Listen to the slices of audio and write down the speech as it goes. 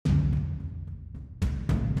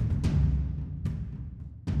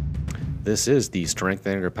This is the Strength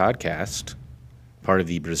and Anger Podcast, part of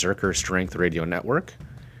the Berserker Strength Radio Network,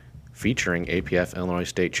 featuring APF Illinois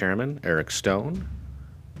State Chairman Eric Stone,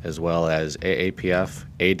 as well as AAPF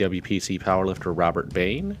AWPC powerlifter Robert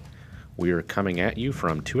Bain. We are coming at you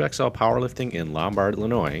from 2XL Powerlifting in Lombard,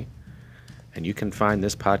 Illinois, and you can find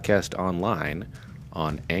this podcast online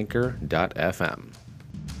on anchor.fm.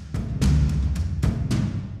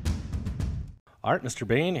 All right, Mr.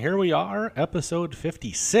 Bain, here we are, episode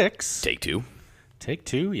 56. Take two. Take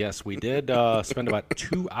two, yes. We did spend about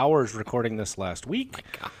 2 hours recording this last week.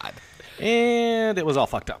 My God. And it was all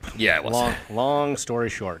fucked up. Yeah, it was. Long story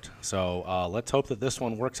short. So let's hope that this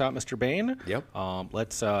one works out, Mr. Bain. Yep.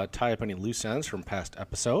 Let's tie up any loose ends from past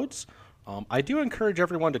episodes. I do encourage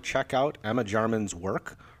everyone to check out Emma Jarman's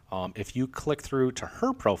work. If you click through to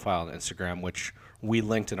her profile on Instagram, which we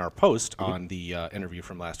linked in our post on the interview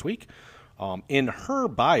from last week, in her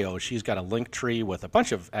bio, she's got a link tree with a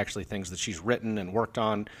bunch of actually things that she's written and worked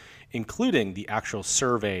on, including the actual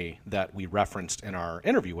survey that we referenced in our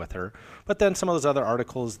interview with her. But then some of those other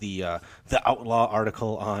articles, the Outlaw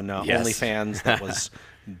article on OnlyFans that was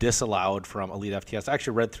disallowed from Elite FTS. I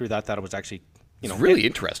actually read through that. Thought it was actually, It's really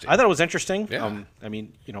interesting. I thought it was interesting. Yeah.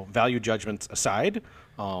 Value judgments aside,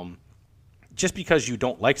 just because you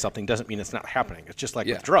don't like something doesn't mean it's not happening. It's just like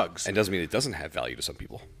with drugs. And doesn't mean it doesn't have value to some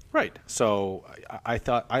people. Right. So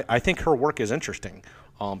I think her work is interesting.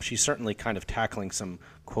 She's certainly kind of tackling some,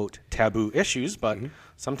 quote, taboo issues, but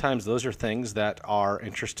sometimes those are things that are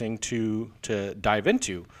interesting to dive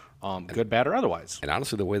into, good, bad, or otherwise. And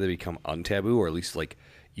honestly, the way they become untaboo, or at least like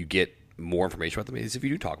you get more information about them, is if you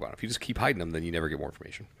do talk about them. If you just keep hiding them, then you never get more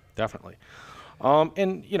information. Definitely.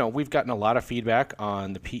 We've gotten a lot of feedback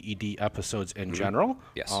on the PED episodes in general.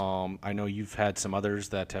 Yes. I know you've had some others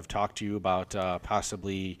that have talked to you about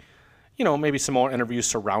possibly, maybe some more interviews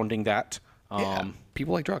surrounding that.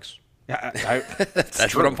 People like drugs. Yeah,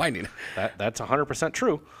 That's what I'm finding. That's 100%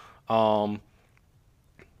 true. I've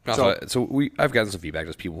gotten some feedback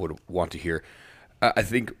that people would want to hear. I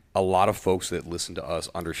think a lot of folks that listen to us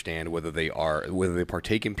understand whether they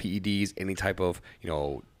partake in PEDs, any type of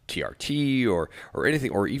TRT or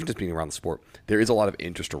anything, or even just being around the sport. There is a lot of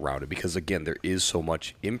interest around it because, again, there is so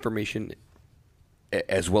much information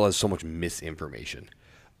as well as so much misinformation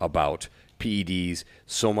about PEDs,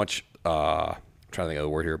 so much, I'm trying to think of the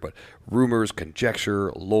word here, but rumors,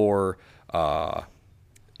 conjecture, lore,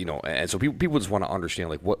 and so people just want to understand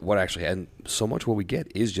like what actually, and so much what we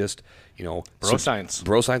get is just, bro science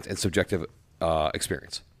and subjective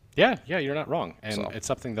experience. Yeah, you're not wrong. And it's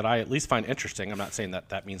something that I at least find interesting. I'm not saying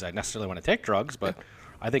that means I necessarily want to take drugs, but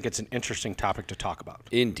I think it's an interesting topic to talk about.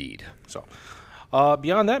 Indeed. So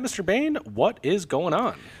beyond that, Mr. Bain, what is going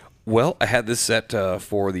on? Well, I had this set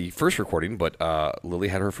for the first recording, but Lily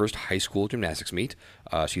had her first high school gymnastics meet.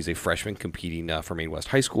 She's a freshman competing for Maine West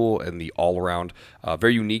High School, and the all-around,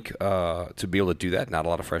 very unique to be able to do that. Not a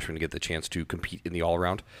lot of freshmen get the chance to compete in the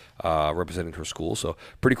all-around representing her school, so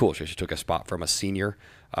pretty cool. She took a spot from a senior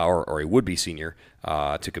or a would-be senior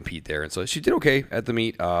to compete there, and so she did okay at the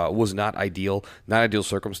meet. Was not ideal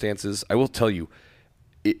circumstances. I will tell you,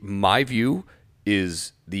 my view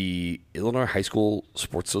is the Illinois High School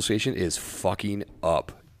Sports Association is fucking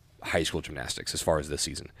up high school gymnastics as far as this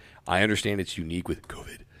season. I understand it's unique with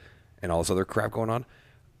COVID and all this other crap going on.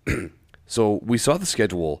 So we saw the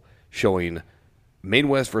schedule showing Maine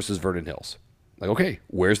West versus Vernon Hills. Like, okay,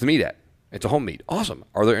 where's the meet at? It's a home meet. Awesome.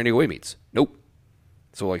 Are there any away meets? Nope.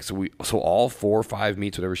 So all 4 or 5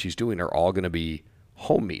 meets, whatever she's doing, are all going to be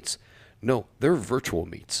home meets. No, they're virtual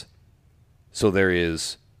meets. So there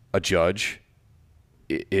is a judge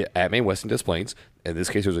at Maine West in Des Plaines. In this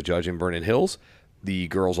case, there's a judge in Vernon Hills. The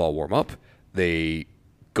girls all warm up. They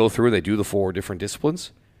go through. They do the 4 different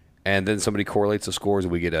disciplines, and then somebody correlates the scores,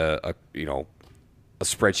 and we get a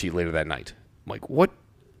spreadsheet later that night. I'm like, what?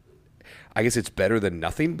 I guess it's better than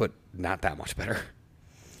nothing, but not that much better.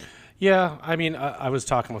 Yeah, I mean, I was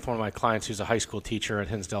talking with one of my clients who's a high school teacher at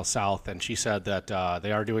Hinsdale South, and she said that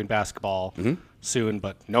they are doing basketball soon,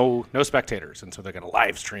 but no spectators, and so they're going to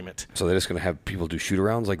live stream it. So they're just going to have people do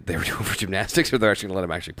shoot-arounds like they were doing for gymnastics, or they're actually going to let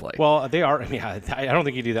them actually play? Well, they are. Yeah, I don't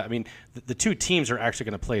think you do that. I mean, the 2 teams are actually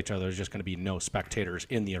going to play each other. There's just going to be no spectators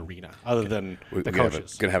in the arena other than the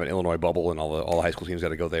coaches. Going to have an Illinois bubble, and all the high school teams got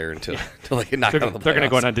to go there until they get knocked out of the playoffs. They're going to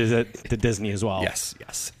go on to Disney as well. Yes.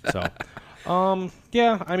 So,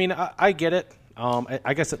 yeah, I mean, I get it.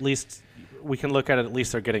 I guess at least we can look at it. At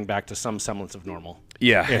least they're getting back to some semblance of normal.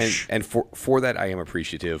 Yeah, and for that I am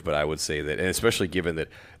appreciative. But I would say that, and especially given that,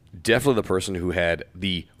 definitely the person who had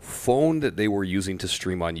the phone that they were using to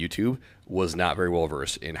stream on YouTube was not very well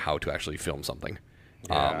versed in how to actually film something.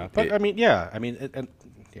 Yeah,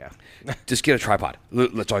 Yeah. Just get a tripod.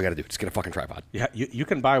 That's all you got to do. Just get a fucking tripod. Yeah, you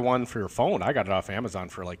can buy one for your phone. I got it off Amazon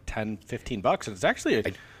for like $10-15, and it's actually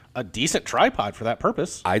a decent tripod for that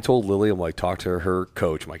purpose. I told Lily, I'm like, talk to her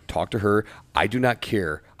coach. I'm like, talk to her. I do not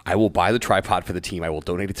care. I will buy the tripod for the team. I will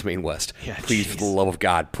donate it to Maine West. Yeah, please, for the love of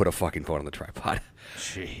God, put a fucking phone on the tripod.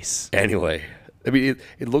 Jeez. Anyway, I mean,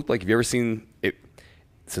 it looked like, have you ever seen it?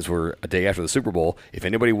 Since we're a day after the Super Bowl, if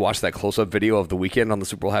anybody watched that close-up video of the weekend on the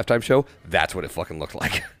Super Bowl halftime show, that's what it fucking looked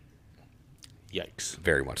like. Yikes.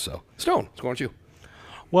 Very much so. Stone, what's going on with you?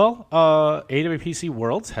 Well, AWPC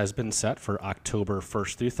Worlds has been set for October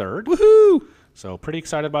 1st through 3rd. Woohoo! So pretty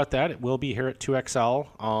excited about that. It will be here at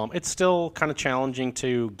 2XL. It's still kind of challenging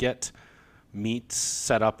to get meets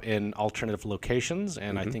set up in alternative locations,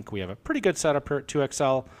 and I think we have a pretty good setup here at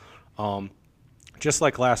 2XL. Just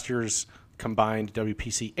like last year's combined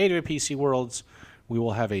WPC, AWPC Worlds, we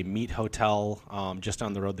will have a meet hotel just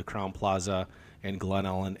on the road to Crown Plaza in Glen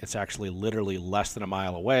Ellen. It's actually literally less than a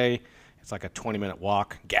mile away. It's like a 20-minute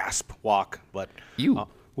walk, but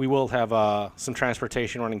we will have some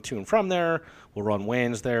transportation running to and from there. We'll run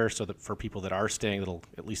weigh-ins there so that for people that are staying, it'll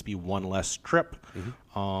at least be one less trip.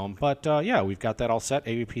 Yeah, we've got that all set,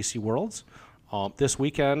 AWPC Worlds. This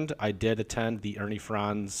weekend, I did attend the Ernie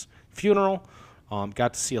Franz funeral.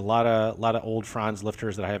 Got to see a lot of old Franz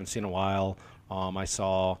lifters that I haven't seen in a while. I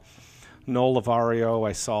saw Noel Lavario.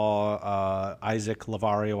 I saw Isaac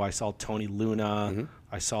Lavario. I saw Tony Luna.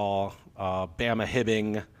 I saw Bama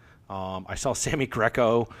Hibbing. I saw Sammy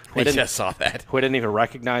Greco. I just saw that. Who I didn't even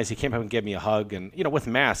recognize. He came up and gave me a hug. And, with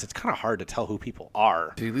masks, it's kind of hard to tell who people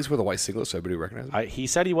are. Did he at least wear the white singlet so everybody recognized him? He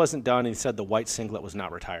said he wasn't done. He said the white singlet was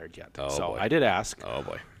not retired yet. Oh, so boy. I did ask. Oh,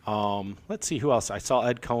 boy. Let's see who else. I saw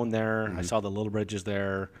Ed Cohn there. I saw the Little Bridges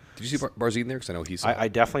there. Did you see Barzine there? Because I know he's. I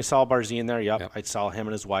definitely saw Barzine there. Yep. I saw him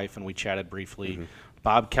and his wife, and we chatted briefly.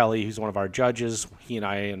 Bob Kelly, who's one of our judges, he and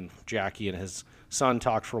I and Jackie and his son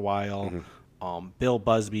talked for a while. Bill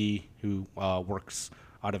Busby, who works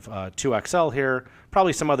out of 2XL here.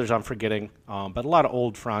 Probably some others I'm forgetting, but a lot of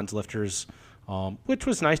old Franz lifters, which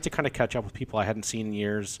was nice to kind of catch up with people I hadn't seen in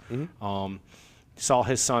years. Saw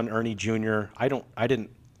his son Ernie Jr. I didn't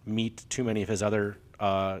meet too many of his other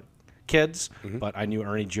kids, but I knew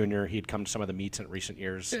Ernie Jr. He'd come to some of the meets in recent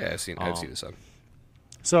years. Yeah, I've seen his son.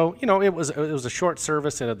 So it was a short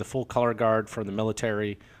service. It had the full color guard from the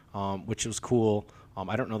military, which was cool.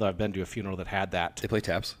 I don't know that I've been to a funeral that had that. They play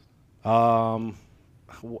taps. I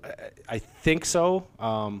think so.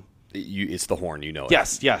 It's the horn, you know.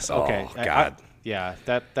 Yes. Okay. Oh, God.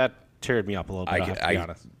 That teared me up a little bit. I have to be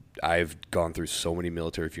honest. I've gone through so many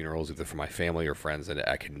military funerals, either for my family or friends, and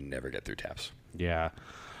I can never get through taps. Yeah.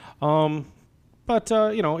 But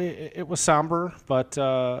it was somber, but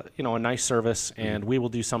a nice service, and we will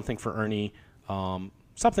do something for Ernie.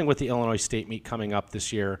 Something with the Illinois State Meet coming up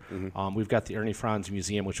this year. We've got the Ernie Franz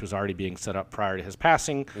Museum, which was already being set up prior to his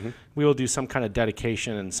passing. We will do some kind of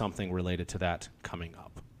dedication and something related to that coming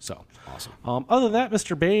up. So awesome. Other than that,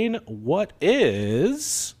 Mr. Bain, what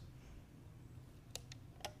is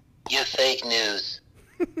your fake news?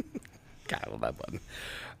 God, I love that button.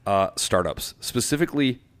 Startups,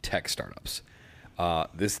 specifically tech startups.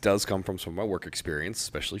 This does come from some of my work experience,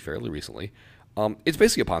 especially fairly recently. It's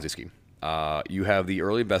basically a Ponzi scheme. You have the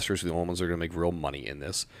early investors who are the only ones that are going to make real money in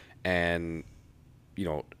this, and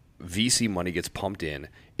VC money gets pumped in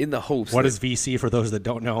the hopes. What is VC for those that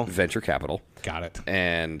don't know? Venture capital. Got it.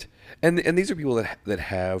 And these are people that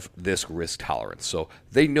have this risk tolerance, so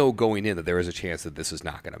they know going in that there is a chance that this is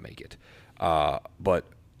not going to make it. But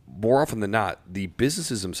more often than not, the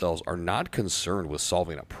businesses themselves are not concerned with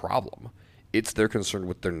solving a problem. They're concerned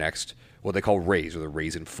with their next, what they call raise, or the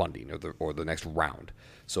raise in funding, or the next round.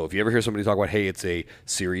 So if you ever hear somebody talk about, hey, it's a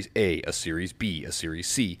Series A, a Series B, a Series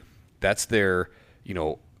C, that's their,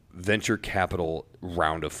 venture capital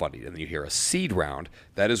round of funding. And then you hear a seed round,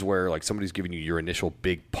 that is where like somebody's giving you your initial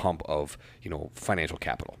big pump of, financial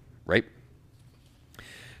capital, right?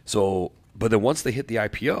 So, but then once they hit the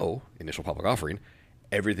IPO, initial public offering,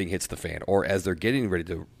 everything hits the fan. Or as they're getting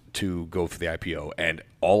ready to go for the IPO and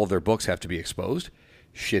all of their books have to be exposed,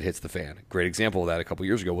 shit hits the fan. Great example of that a couple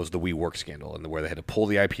years ago was the WeWork scandal, and where they had to pull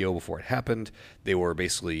the IPO before it happened. They were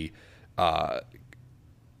basically fudging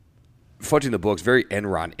the books, very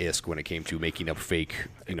Enron-esque when it came to making up fake,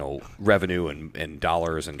 revenue and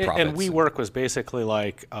dollars and profits. And WeWork was basically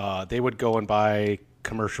like they would go and buy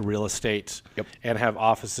commercial real estate and have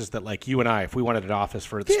offices that, like you and I, if we wanted an office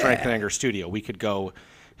for the Strength and Anger studio, we could go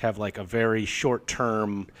have like a very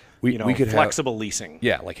short-term, we could flexible leasing.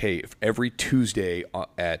 Yeah, like, hey, if every Tuesday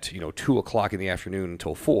at 2:00 in the afternoon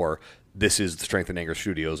until 4, this is the Strength and Anger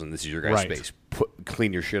Studios, and this is your guys' Right. space.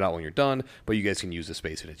 Clean your shit out when you're done, but you guys can use the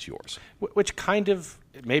space and it's yours. Which kind of,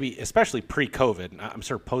 maybe, especially pre-COVID, I'm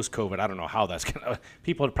sure post-COVID, I don't know how that's going to,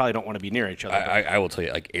 people probably don't want to be near each other. I will tell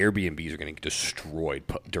you, like, Airbnbs are getting destroyed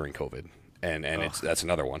during COVID, and that's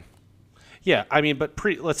another one. Yeah, I mean, but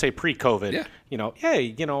let's say pre-COVID, Yeah.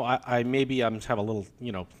 I maybe have a little,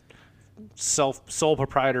 sole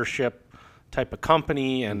proprietorship type of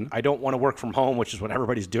company, and I don't want to work from home, which is what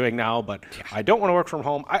everybody's doing now, but I don't want to work from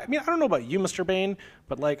home. I mean, I don't know about you, Mr. Bain,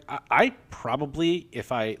 but like I probably,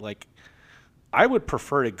 if I would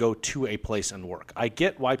prefer to go to a place and work. I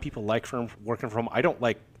get why people like working from home. I don't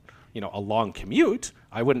like, a long commute.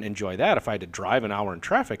 I wouldn't enjoy that. If I had to drive an hour in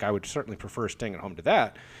traffic, I would certainly prefer staying at home to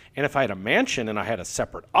that. And if I had a mansion and I had a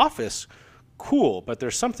separate office, cool. But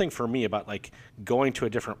there's something for me about like going to a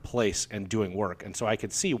different place and doing work. And so I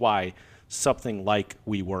could see why something like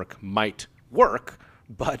WeWork might work,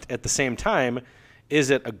 but at the same time, is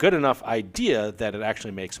it a good enough idea that it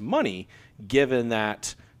actually makes money, given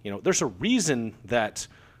that, there's a reason that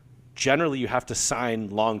generally you have to sign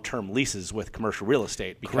long-term leases with commercial real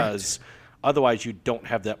estate, because otherwise you don't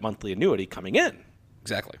have that monthly annuity coming in.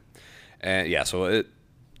 Exactly. And yeah, so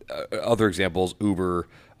other examples, Uber,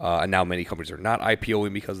 and now many companies are not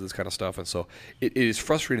IPOing because of this kind of stuff. And so it is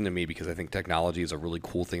frustrating to me because I think technology is a really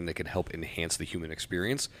cool thing that can help enhance the human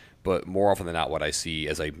experience. But more often than not, what I see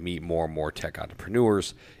as I meet more and more tech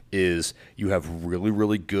entrepreneurs is you have really,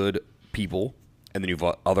 really good people, and then you've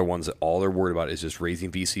other ones that all they're worried about is just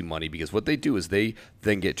raising VC money, because what they do is they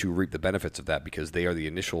then get to reap the benefits of that because they are the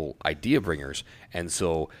initial idea bringers. And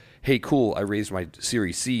so, hey, cool, I raised my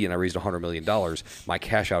Series C and I raised $100 million. My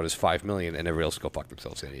cash out is $5 million, and everybody else can go fuck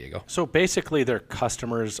themselves, San Diego. So basically their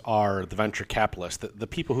customers are the venture capitalists, the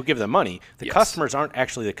people who give them money. The Yes. customers aren't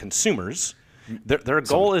actually the consumers. Their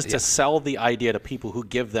goal is to sell the idea to people who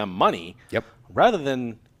give them money, Yep. rather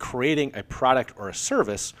than creating a product or a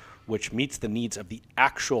service which meets the needs of the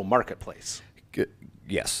actual marketplace.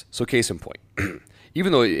 Yes. So case in point,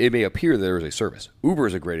 even though it may appear there is a service, Uber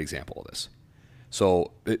is a great example of this.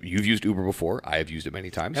 So you've used Uber before. I have used it many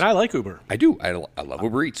times. And I like Uber. I do. I love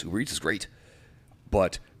Uber Eats. Uber Eats is great.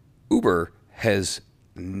 But Uber has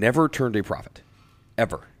never turned a profit,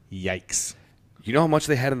 ever. Yikes. You know how much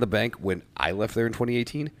they had in the bank when I left there in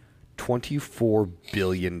 2018? $24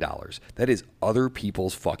 billion. That is other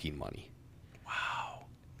people's fucking money. Wow.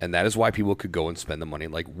 And that is why people could go and spend the money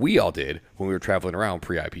like we all did when we were traveling around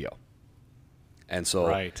pre-IPO. And so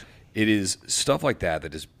Right. it is stuff like that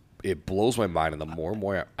that is, it blows my mind. And the more and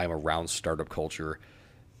more I'm around startup culture,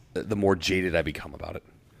 the more jaded I become about it.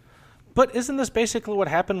 But isn't this basically what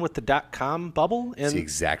happened with the .com bubble in the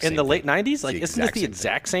exact in same the late thing. 90s? It's Like, the isn't this exact the same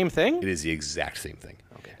exact same thing? It is the exact same thing.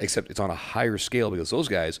 Okay. Except it's on a higher scale because those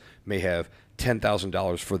guys may have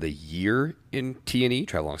 $10,000 for the year in T&E,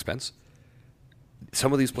 travel and expense.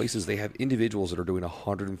 Some of these places, they have individuals that are doing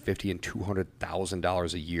 $150,000 and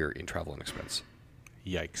 $200,000 a year in travel and expense.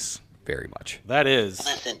 Yikes. Very much. That is.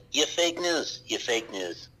 Listen, you fake news. You fake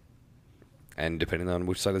news. And depending on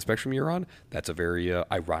which side of the spectrum you're on, that's a very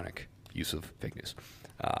ironic use of fake news.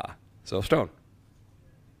 So, Stone,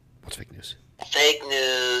 what's fake news? Fake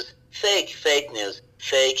news. Fake news.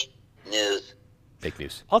 Fake news. Fake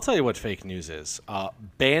news. I'll tell you what fake news is.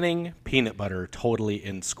 Banning peanut butter totally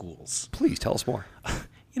in schools. Please tell us more.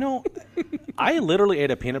 I literally ate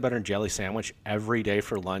a peanut butter and jelly sandwich every day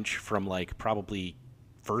for lunch from like probably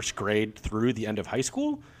first grade through the end of high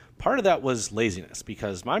school. Part of that was laziness,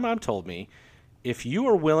 because my mom told me, if you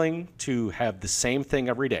are willing to have the same thing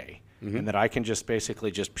every day, and that I can just basically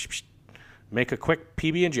just make a quick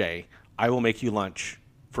PB&J, I will make you lunch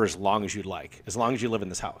for as long as you'd like, as long as you live in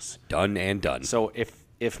this house. Done and done. So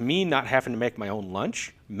if me not having to make my own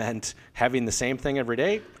lunch meant having the same thing every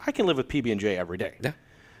day, I can live with PB&J every day. Yeah.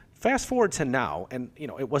 Fast forward to now, and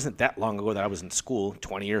it wasn't that long ago that I was in school,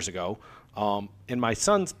 20 years ago. In my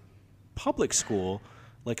son's public school,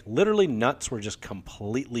 like literally nuts were just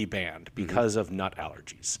completely banned because of nut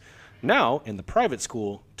allergies. Now in the private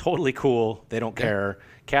school, totally cool. They don't care.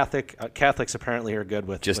 Catholics apparently are good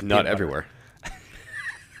with Just with nut peanut butter. everywhere.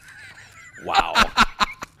 Wow.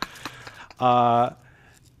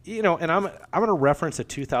 And I'm going to reference a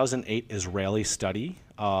 2008 Israeli study,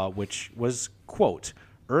 which was, quote,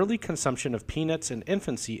 early consumption of peanuts in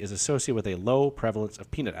infancy is associated with a low prevalence of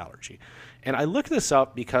peanut allergy. And I looked this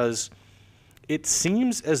up because it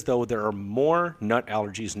seems as though there are more nut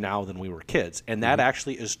allergies now than we were kids. And that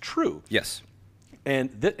actually is true. Yes.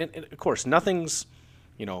 And of course, nothing's,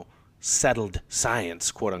 settled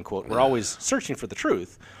science, quote unquote. We're always searching for the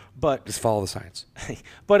truth. But Just follow the science.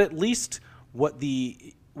 but at least what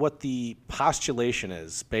the what the postulation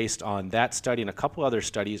is based on that study and a couple other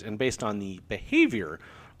studies and based on the behavior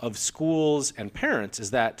of schools and parents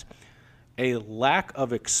is that a lack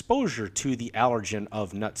of exposure to the allergen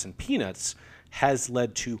of nuts and peanuts has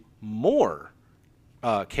led to more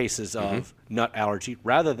cases of nut allergy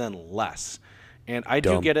rather than less. And I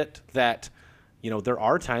do get it that, there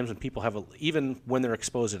are times when people have, even when they're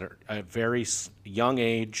exposed at a very young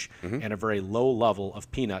age and a very low level of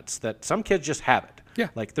peanuts, that some kids just have it. Yeah.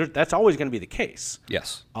 Like that's always going to be the case.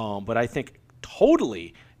 Yes. But I think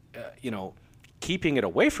totally, keeping it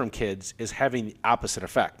away from kids is having the opposite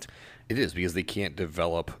effect. It is, because they can't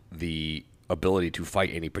develop the ability to fight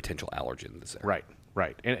any potential allergens there.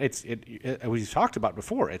 Right. And it's we've talked about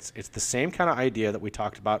before. It's the same kind of idea that we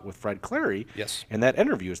talked about with Fred Clary in that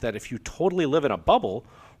interview, is that if you totally live in a bubble,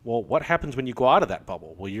 well, what happens when you go out of that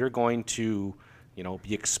bubble? Well, you're going to,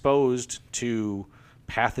 be exposed to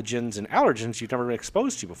pathogens and allergens you've never been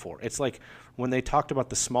exposed to before. It's like when they talked about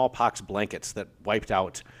the smallpox blankets that wiped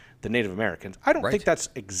out the Native Americans. I don't think that's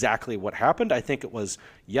exactly what happened. I think it was,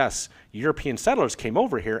 yes, European settlers came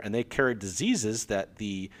over here and they carried diseases that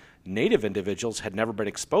the Native individuals had never been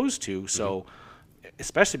exposed to. So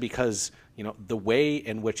especially because, the way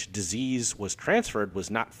in which disease was transferred was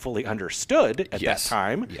not fully understood at that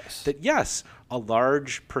time. That, yes, a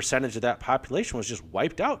large percentage of that population was just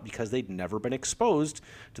wiped out because they'd never been exposed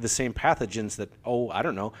to the same pathogens that,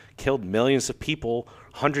 killed millions of people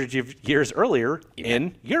hundreds of years earlier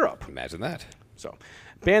in Europe. Imagine that. So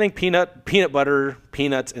banning peanut butter,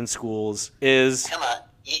 peanuts in schools is... Come on.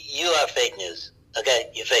 You are fake news.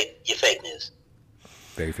 Okay? You're fake news.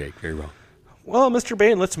 Very fake. Very wrong. Well, Mr.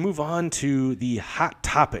 Bain, let's move on to the hot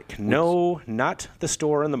topic. No, not the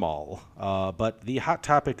store in the mall, but the hot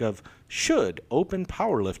topic of should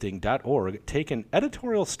openpowerlifting.org take an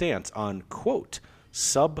editorial stance on, quote,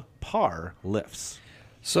 subpar lifts.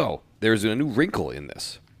 So there's a new wrinkle in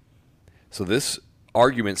this. So this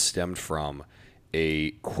argument stemmed from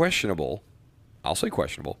a questionable, I'll say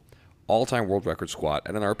questionable, all-time world record squat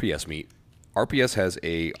at an RPS meet. RPS has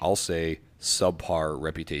a, I'll say, subpar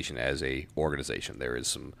reputation as a organization. There is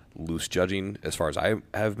some loose judging, as far as I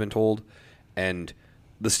have been told, and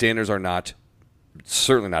the standards are not,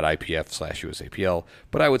 certainly not IPF/USAPL,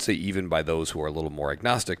 but I would say even by those who are a little more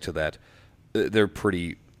agnostic to that, they're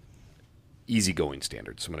pretty easygoing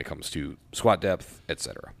standards when it comes to squat depth,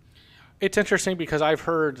 etc. It's interesting because I've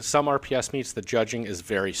heard some RPS meets the judging is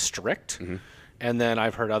very strict. And then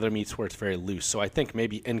I've heard other meets where it's very loose. So I think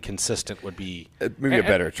maybe inconsistent would be... maybe a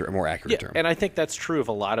better, more accurate term. And I think that's true of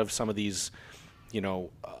a lot of some of these,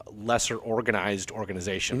 lesser organized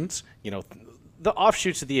organizations. The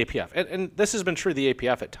offshoots of the APF. And this has been true of the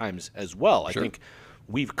APF at times as well. I think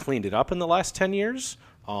we've cleaned it up in the last 10 years.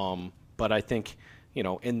 But I think,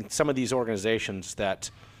 in some of these organizations that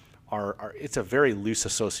are it's a very loose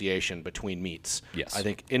association between meets. Yes. I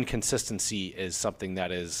think inconsistency is something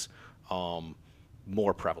that is...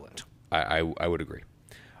 more prevalent. I would agree.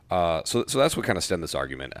 So that's what kind of stemmed this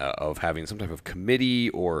argument of having some type of committee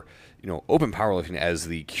or open powerlifting as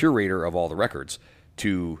the curator of all the records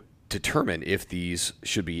to determine if these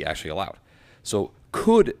should be actually allowed. So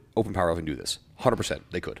could open powerlifting do this? 100%.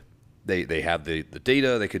 They could. They have the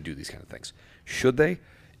data. They could do these kind of things. Should they?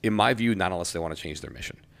 In my view, not unless they want to change their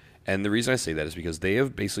mission. And the reason I say that is because they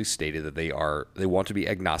have basically stated that they want to be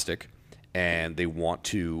agnostic and they want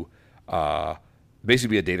to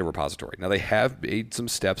basically be a data repository. Now, they have made some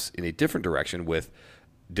steps in a different direction with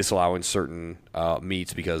disallowing certain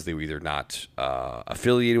meets because they were either not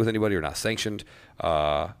affiliated with anybody or not sanctioned.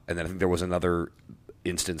 And then I think there was another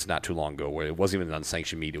instance not too long ago where it wasn't even an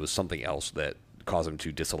unsanctioned meet. It was something else that caused them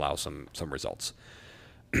to disallow some results.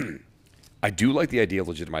 I do like the idea of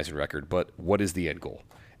legitimizing record, but what is the end goal?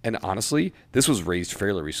 And honestly, this was raised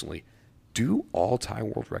fairly recently. Do all-time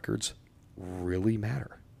world records really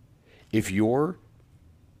matter? If your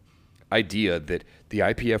idea that the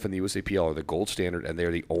IPF and the USAPL are the gold standard and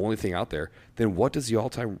they're the only thing out there, then what does the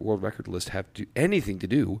all-time world record list have to anything to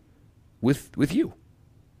do with you?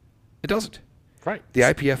 It doesn't. Right. The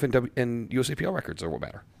IPF and USAPL records are what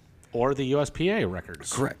matter. Or the USPA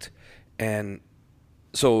records. Correct. And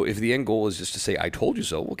so if the end goal is just to say, I told you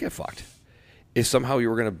so, we'll get fucked. If somehow you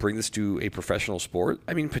were going to bring this to a professional sport,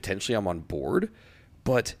 I mean, potentially I'm on board,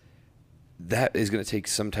 but that is going to take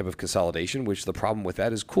some type of consolidation, which the problem with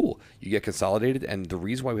that is cool. You get consolidated, and the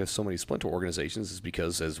reason why we have so many splinter organizations is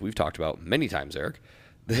because, as we've talked about many times, Eric,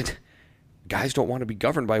 that guys don't want to be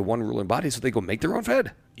governed by one ruling body, so they go make their own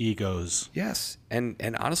Fed. Egos. Yes. And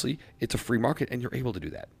honestly, it's a free market, and you're able to do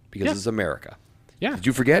that because this is America. Yeah. Did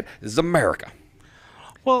you forget? This is America.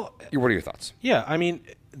 Well, What are your thoughts? yeah, I mean,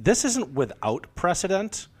 this isn't without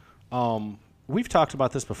precedent. We've talked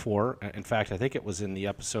about this before. In fact, I think it was in the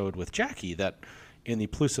episode with Jackie that in the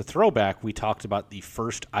Palouse Throwback, we talked about the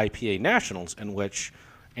first IPA Nationals in which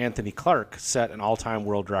Anthony Clark set an all-time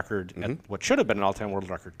world record at what should have been an all-time world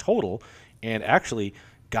record total, and actually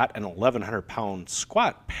got an 1,100-pound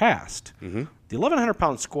squat passed. The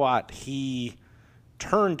 1,100-pound squat he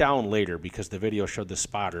turned down later because the video showed the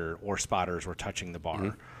spotter or spotters were touching the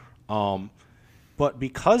bar. But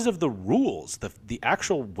because of the rules, the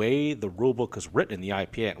actual way the rule book was written in the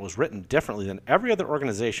IPA, it was written differently than every other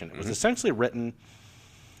organization. It was essentially written,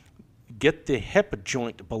 get the hip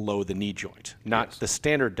joint below the knee joint, not the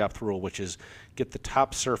standard depth rule, which is get the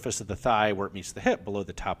top surface of the thigh where it meets the hip below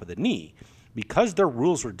the top of the knee. Because their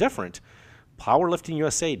rules were different, Powerlifting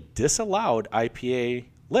USA disallowed IPA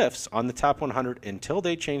lifts on the top 100 until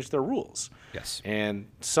they changed their rules. Yes. And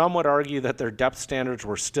some would argue that their depth standards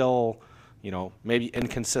were still, maybe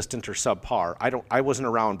inconsistent or subpar. I wasn't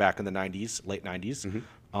around back in the 90s, late 90s.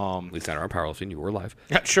 At least not around powerlifting. You were alive.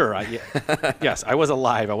 Yeah, sure. Yes, I was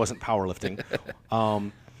alive. I wasn't powerlifting.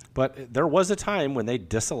 But there was a time when they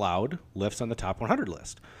disallowed lifts on the top 100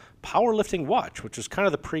 list. Powerlifting Watch, which was kind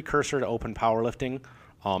of the precursor to Open Powerlifting,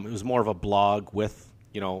 it was more of a blog with,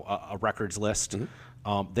 a records list.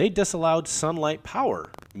 They disallowed Sunlight Power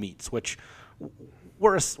meets, which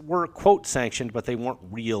were quote sanctioned, but they weren't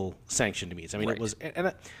real sanctioned meets. I mean, it was,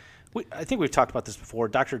 and I think we've talked about this before.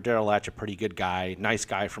 Dr. Daryl Latch, a pretty good guy, nice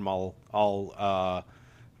guy from all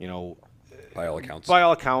by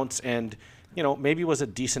all accounts, and maybe was a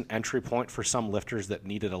decent entry point for some lifters that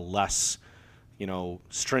needed a less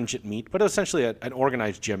stringent meet, but essentially an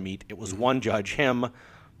organized gym meet. It was one judge, him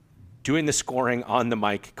doing the scoring on the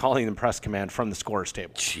mic, calling the press command from the scorer's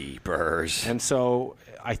table. Jeepers. And so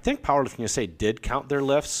I think Powerlifting USA did count their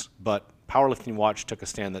lifts, but Powerlifting Watch took a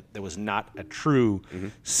stand that there was not a true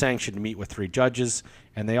sanctioned meet with 3 judges,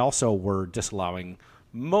 and they also were disallowing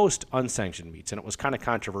most unsanctioned meets. And it was kind of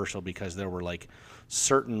controversial because there were like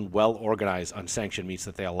certain well-organized unsanctioned meets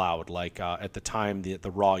that they allowed, like at the time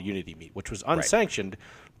the Raw Unity meet, which was unsanctioned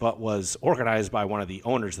but was organized by one of the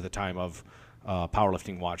owners at the time of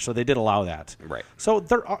Powerlifting Watch. So they did allow that. Right. So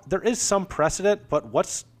there is some precedent, but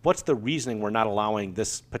what's the reasoning we're not allowing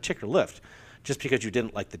this particular lift? Just because you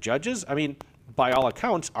didn't like the judges? I mean, by all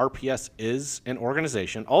accounts, RPS is an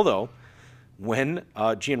organization, although when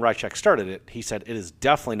Gene Rychek started it, he said it is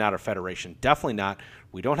definitely not a federation. Definitely not.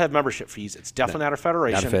 We don't have membership fees. It's definitely not a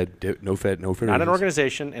federation. Not a fed. No federation. Not an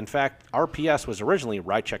organization. In fact, RPS was originally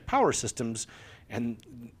Rychek Power Systems and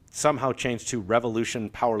somehow changed to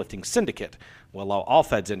Revolution Powerlifting Syndicate. We'll allow all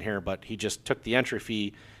feds in here, but he just took the entry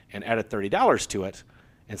fee and added $30 to it.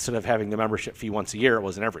 Instead of having the membership fee once a year, it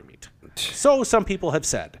was in every meet. So some people have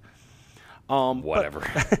said. Whatever.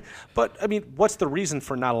 But, I mean, what's the reason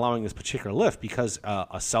for not allowing this particular lift? Because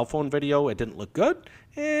a cell phone video, it didn't look good?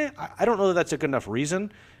 I don't know that that's a good enough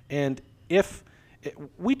reason. And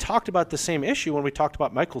we talked about the same issue when we talked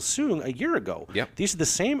about Michael Soong a year ago. Yep. These are the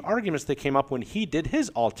same arguments that came up when he did his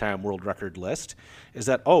all-time world record list, is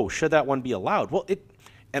that, should that one be allowed? Well, it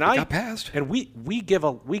got passed. And we give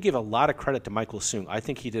a lot of credit to Michael Soong. I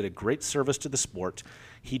think he did a great service to the sport.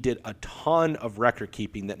 He did a ton of record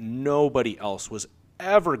keeping that nobody else was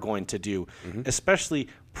ever going to do, especially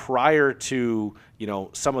prior to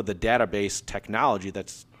some of the database technology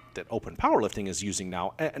that Open Powerlifting is using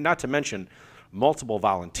now, and not to mention multiple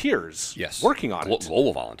volunteers working on it.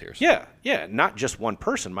 Global volunteers. Yeah, not just one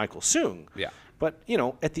person, Michael Soong. Yeah. But,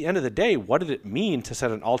 at the end of the day, what did it mean to set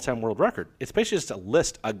an all-time world record? It's basically just a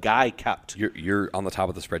list a guy kept. You're on the top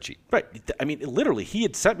of the spreadsheet. Right. I mean, literally, he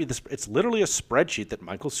had sent me this. It's literally a spreadsheet that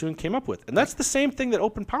Michael Soong came up with. And that's the same thing that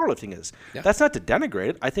Open Powerlifting is. Yeah. That's not to denigrate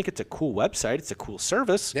it. I think it's a cool website. It's a cool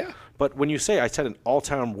service. Yeah. But when you say I set an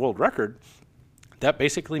all-time world record, that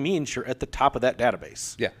basically means you're at the top of that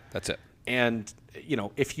database. Yeah, that's it. And,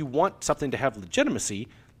 if you want something to have legitimacy,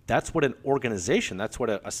 that's what an organization, that's what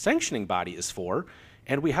a sanctioning body is for.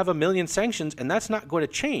 And we have a million sanctions, and that's not going to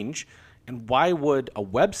change. And why would a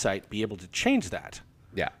website be able to change that?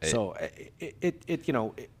 Yeah. So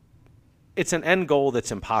it's an end goal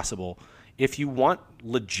that's impossible. If you want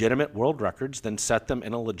legitimate world records, then set them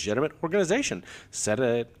in a legitimate organization. Set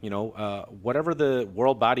whatever the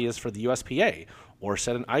world body is for the USPA, or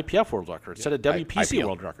set an IPF world record. Set a WPC IPL.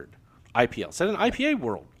 world record. IPL. Set an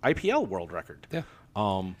IPL world record. Yeah.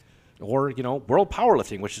 Or World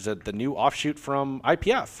Powerlifting, which is the new offshoot from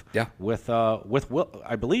IPF. Yeah. With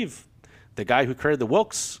I believe the guy who created the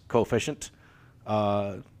Wilks coefficient.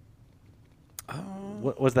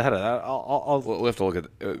 what was the head of that? I'll We'll have to look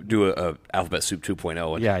at do a Alphabet Soup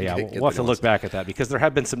 2.0. And yeah. get We'll have to the look back at that because there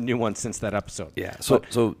have been some new ones since that episode. Yeah.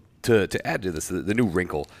 So to add to this, the new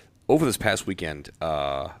wrinkle over this past weekend,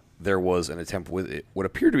 there was an attempt with what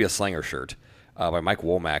appeared to be a Slanger shirt by Mike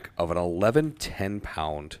Womack of an 11-10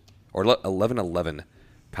 pound or 11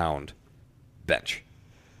 pound bench.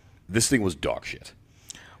 This thing was dog shit.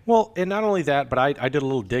 Well, and not only that, but I did a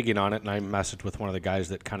little digging on it, and I messaged with one of the guys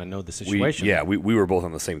that kind of know the situation. We were both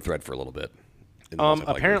on the same thread for a little bit.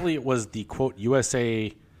 Apparently, it was the quote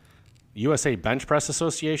USA Bench Press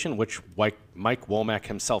Association, which Mike Womack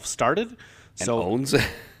himself started, and owns.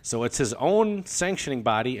 So it's his own sanctioning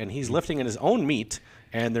body, and he's lifting in his own meat.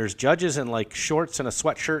 And there's judges in like shorts and a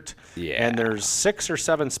sweatshirt, and there's 6 or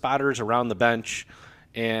 7 spotters around the bench.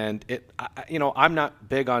 And I'm not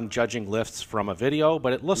big on judging lifts from a video,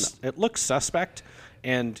 but it looks suspect.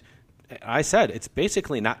 And I said it's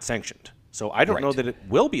basically not sanctioned, so I don't know that it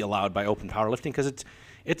will be allowed by Open Powerlifting because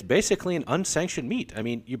it's basically an unsanctioned meet. I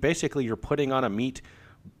mean, you're putting on a meet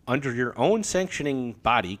under your own sanctioning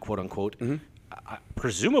body, quote unquote,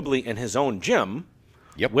 presumably in his own gym,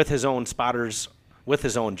 with his own spotters, with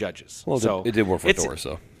his own judges. Well, so it did work for Thor,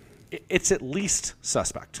 so it's at least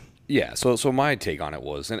suspect. Yeah, so my take on it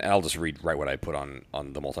was, and I'll just read what I put on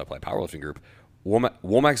the Multiply Powerlifting group.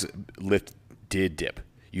 Womack's lift did dip.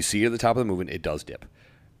 You see it at the top of the movement, it does dip.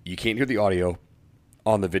 You can't hear the audio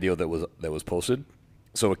on the video that was posted,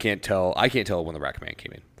 so I can't tell when the rack command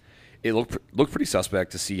came in. It looked pretty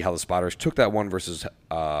suspect to see how the spotters took that one versus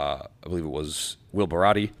I believe it was Will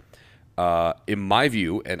Barati. In my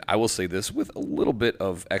view, and I will say this with a little bit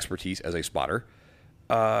of expertise as a spotter,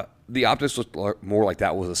 the optics looked more like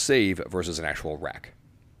that was a save versus an actual rack.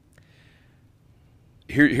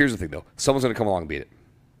 Here's the thing, though. Someone's going to come along and beat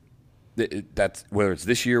it. That's whether it's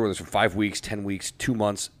this year, whether it's for 5 weeks, 10 weeks, 2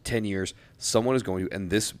 months, 10 years, someone is going to, and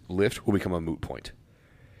this lift will become a moot point.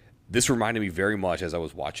 This reminded me very much as I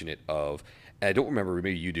was watching it of, and I don't remember,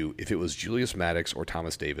 maybe you do, if it was Julius Maddox or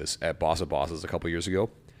Thomas Davis at Boss of Bosses a couple years ago.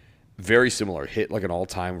 Very similar, hit like an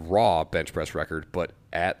all-time raw bench press record, but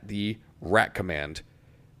at the rack command,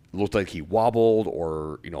 looked like he wobbled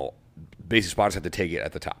or, basic spotters had to take it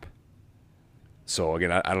at the top. So,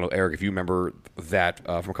 again, I don't know, Eric, if you remember that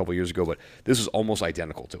from a couple years ago, but this is almost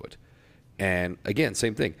identical to it. And, again,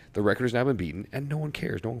 same thing. The record has now been beaten, and no one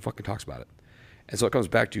cares. No one fucking talks about it. And so it comes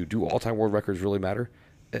back to, do all-time world records really matter?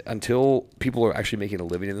 Until people are actually making a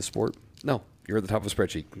living in the sport, no. You're at the top of a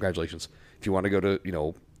spreadsheet. Congratulations. If you want to go to,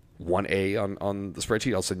 1A on the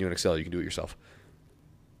spreadsheet, I'll send you an Excel. You can do it yourself.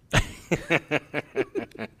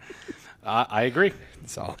 I agree.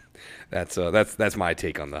 So that's my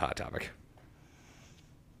take on the hot topic.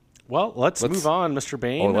 Well, let's move on, Mr.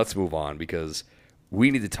 Bain. Oh, let's move on because we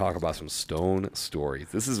need to talk about some Stone stories.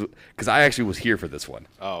 This is because I actually was here for this one.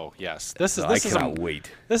 Oh yes, I cannot wait.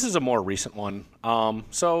 This is a more recent one.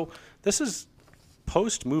 So this is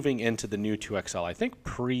post moving into the new 2XL. I think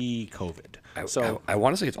pre-COVID. I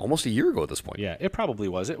want to say it's almost a year ago at this point. Yeah, it probably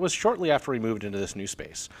was. It was shortly after we moved into this new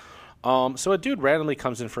space. So a dude randomly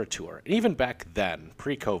comes in for a tour. And even back then,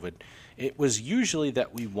 pre-COVID, it was usually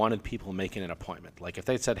that we wanted people making an appointment. Like if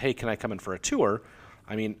they said, hey, can I come in for a tour?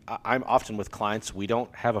 I mean, I'm often with clients. We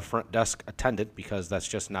don't have a front desk attendant because that's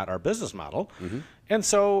just not our business model. Mm-hmm. And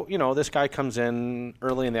so, this guy comes in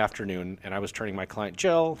early in the afternoon, and I was turning my client,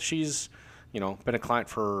 Jill. She's, been a client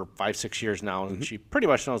for 5-6 years now, and she pretty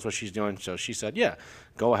much knows what she's doing. So she said, yeah,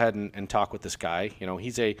 go ahead and talk with this guy.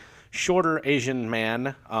 He's a shorter Asian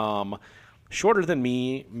man, shorter than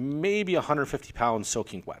me, maybe 150 pounds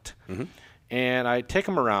soaking wet. Mm-hmm. And I take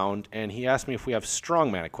him around, and he asked me if we have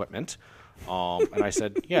strongman equipment. And I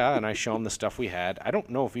said, yeah, and I show him the stuff we had. I don't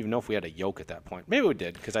know even know if we had a yoke at that point. Maybe we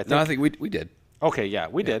did, because I think we did. Okay, yeah,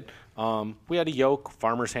 we did. We had a yoke,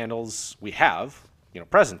 farmer's handles. We have,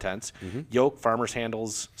 present tense, yoke, farmer's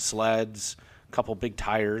handles, sleds, a couple big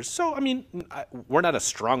tires. So, I mean, we're not a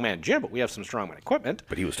strongman gym, but we have some strongman equipment.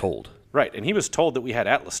 But he was told. Right, and he was told that we had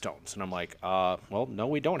Atlas stones. And I'm like, well, no,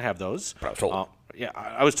 we don't have those. But I was told. Yeah,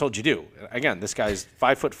 I was told you do. Again, this guy's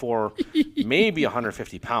 5'4", maybe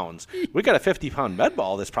 150 pounds. We got a 50-pound med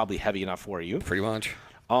ball that's probably heavy enough for you. Pretty much.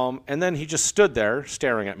 And then he just stood there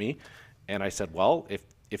staring at me, and I said, "Well,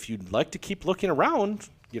 if you'd like to keep looking around,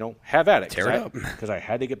 have at it." Tear it up. Because I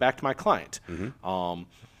had to get back to my client. Mm-hmm.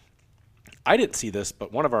 I didn't see this,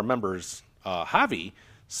 but one of our members, Javi,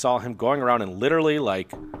 saw him going around and literally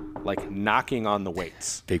like knocking on the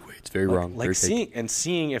weights. Fake weights, very wrong. Like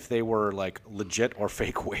seeing if they were like legit or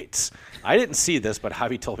fake weights. I didn't see this, but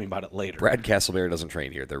Javi told me about it later. Brad Castleberry doesn't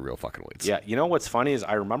train here. They're real fucking weights. Yeah, what's funny is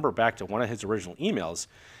I remember back to one of his original emails.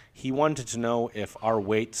 he wanted to know if our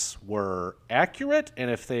weights were accurate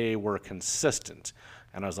and if they were consistent.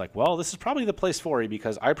 And I was like, well, this is probably the place for you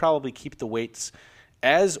because I probably keep the weights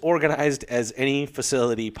as organized as any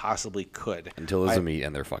facility possibly could. Until there's a meet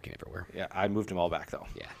and they're fucking everywhere. Yeah, I moved them all back, though.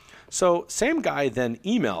 Yeah. So same guy then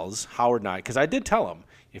emails Howard and I, because I did tell him,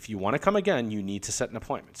 if you want to come again, you need to set an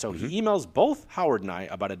appointment. So he emails both Howard and I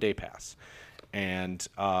about a day pass. And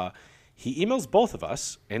he emails both of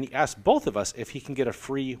us, and he asks both of us if he can get a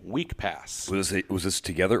free week pass. Was this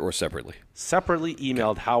together or separately? Separately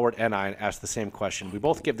emailed Howard and I and asked the same question. We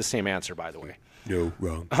both give the same answer, by the way. No,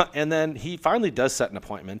 wrong. And then he finally does set an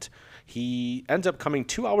appointment. He ends up coming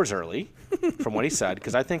 2 hours early from what he said,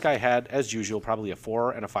 because I think I had, as usual, probably a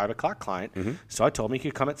 4 and a 5 o'clock client. So I told him he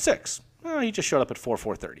could come at 6. Well, he just showed up at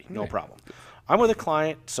 4:30. No problem. I'm with a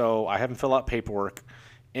client, so I have him fill out paperwork.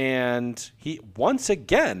 And he once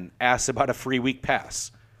again asks about a free week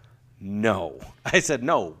pass. No. I said,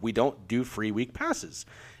 no, we don't do free week passes.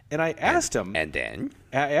 And I asked him. And then?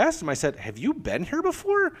 I said, have you been here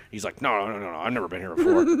before? He's like, no, I've never been here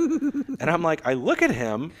before. And I'm like, I look at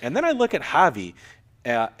him, and then I look at Javi,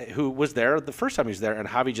 who was there the first time he was there, and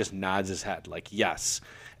Javi just nods his head, like, yes.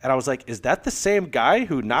 And I was like, is that the same guy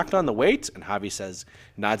who knocked on the weights? And Javi says,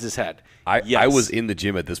 nods his head. Yes. I was in the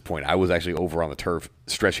gym at this point. I was actually over on the turf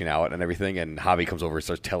stretching out and everything, and Javi comes over and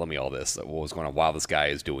starts telling me all this, what was going on while this guy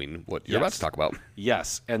is doing what you're about to talk about.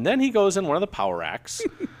 Yes. And then he goes in one of the power racks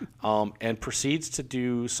and proceeds to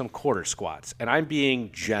do some quarter squats. And I'm being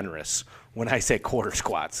generous when I say quarter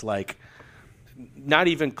squats, like not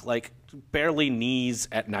even like barely knees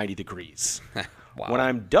at 90 degrees. Wow. When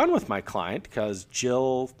I'm done with my client, because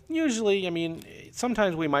Jill usually,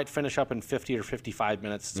 sometimes we might finish up in 50 or 55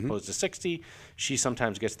 minutes as opposed to 60. She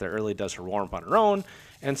sometimes gets there early, does her warm-up on her own.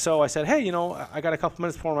 And so I said, hey, I got a couple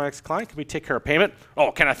minutes before my next client. Can we take care of payment?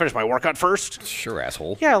 Oh, can I finish my workout first? Sure,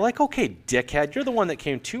 asshole. Yeah, like, okay, dickhead. You're the one that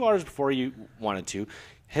came 2 hours before you wanted to.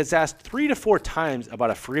 Has asked 3 to 4 times about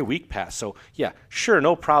a free week pass. So, yeah, sure,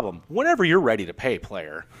 no problem. Whenever you're ready to pay,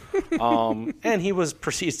 player. And he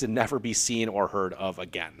proceeds to never be seen or heard of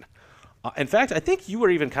again. In fact, I think you were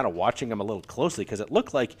even kind of watching him a little closely because it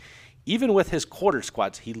looked like even with his quarter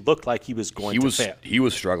squats, he looked like he was going to fail. He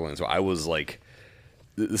was struggling, so I was like,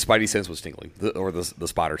 the spidey sense was tingling, or the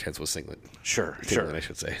spotter sense was tingling. Sure. I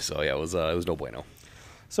should say. So, yeah, it was no bueno.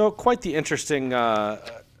 So, quite the interesting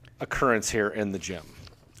occurrence here in the gym.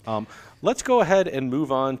 Let's go ahead and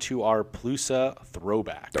move on to our Plusa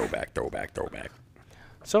throwback. Throwback.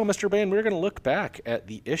 So, Mr. Bain, we're going to look back at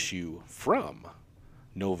the issue from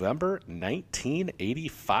November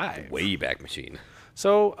 1985. Way back machine.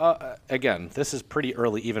 So, again, this is pretty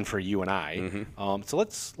early even for you and I. So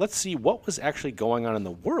let's see what was actually going on in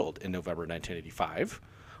the world in November 1985.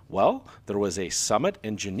 Well, there was a summit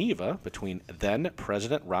in Geneva between then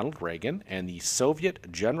President Ronald Reagan and the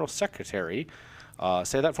Soviet General Secretary.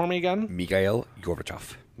 Say that for me again. Mikhail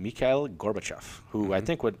Gorbachev, who I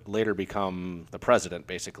think would later become the president,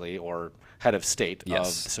 basically, or head of state of the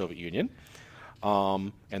Soviet Union.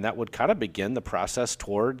 And that would kind of begin the process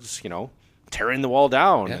towards, tearing the wall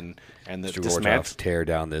down and the dismantling. Tear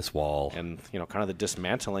down this wall. And, kind of the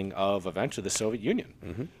dismantling of eventually the Soviet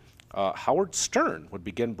Union. Howard Stern would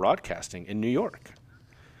begin broadcasting in New York.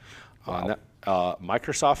 Wow.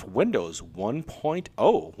 Microsoft Windows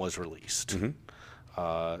 1.0 was released.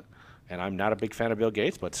 And I'm not a big fan of Bill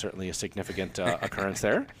Gates, but certainly a significant occurrence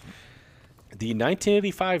there. The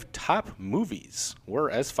 1985 top movies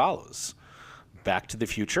were as follows. Back to the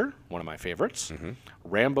Future, one of my favorites.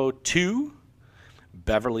 Rambo 2,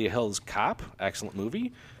 Beverly Hills Cop, excellent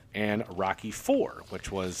movie. And Rocky 4,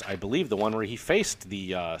 which was, I believe, the one where he faced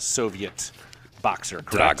the Soviet boxer.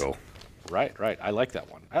 Correct? Drago. Right. I like that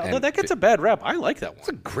one. Although that gets a bad rep. I like that one. It's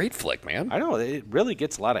a great flick, man. I know. It really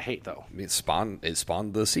gets a lot of hate, though. I mean, it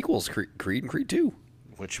spawned the sequels, Creed and Creed 2.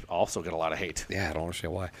 Which also get a lot of hate. Yeah, I don't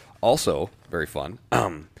understand why. Also, very fun,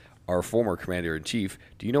 our former Commander-in-Chief,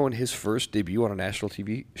 do you know when his first debut on a national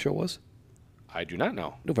TV show was? I do not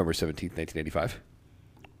know. November 17th, 1985.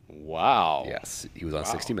 Wow. Yes, he was on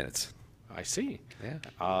 60 Minutes. I see.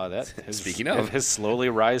 Yeah. Speaking of. His slowly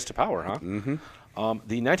rise to power, huh?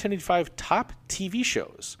 The 1985 top TV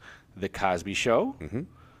shows. The Cosby Show.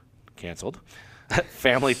 Canceled.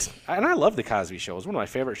 Family. And I love The Cosby Show. It was one of my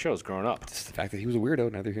favorite shows growing up. Just the fact that he was a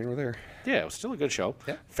weirdo, neither here nor there. Yeah, it was still a good show.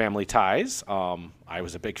 Yeah. Family Ties. I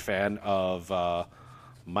was a big fan of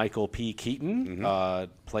Michael P. Keaton,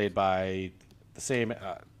 played by the same.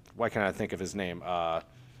 Why can't I think of his name?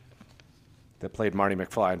 That played Marty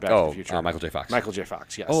McFly in Back to the Future. Michael J. Fox. Michael J.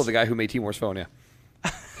 Fox, yes. Oh, the guy who made Timor's Phone, yeah.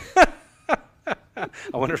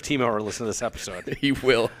 I wonder if Timo will listen to this episode. He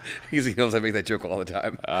will, because he knows I make that joke all the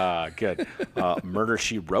time. Good. Murder,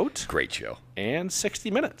 She Wrote. Great show. And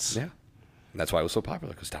 60 Minutes. Yeah. And that's why it was so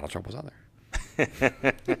popular, because Donald Trump was on there.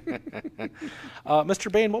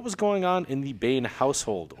 Mr. Bain, what was going on in the Bain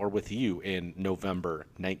household or with you in November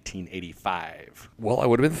 1985? Well, I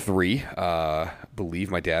would have been 3. Believe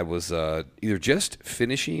my dad was either just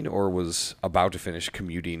finishing or was about to finish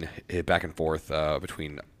commuting back and forth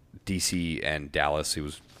between D.C. and Dallas. He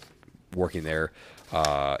was working there.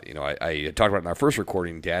 I talked about it in our first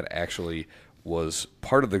recording. Dad actually was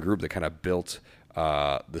part of the group that kind of built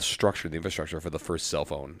the infrastructure for the first cell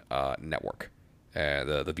phone network.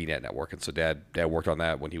 The VNet network, and so Dad worked on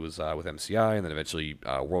that when he was with MCI, and then eventually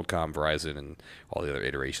WorldCom, Verizon, and all the other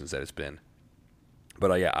iterations that it's been.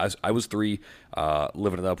 But I was 3,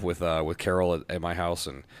 living it up with Carol at my house,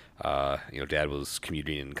 and Dad was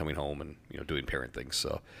commuting and coming home and doing parent things.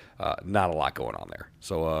 So not a lot going on there.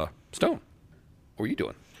 So Stone, what were you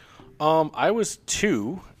doing? I was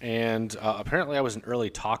 2, and apparently I was an early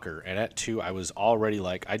talker. And at 2, I was already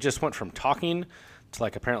I just went from talking to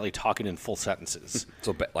apparently talking in full sentences.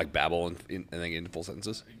 So like babble and then in full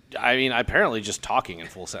sentences? I mean, apparently just talking in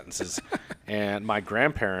full sentences. And my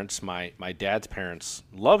grandparents, my dad's parents,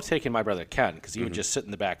 loved taking my brother Ken because he would just sit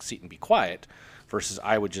in the back seat and be quiet versus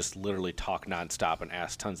I would just literally talk nonstop and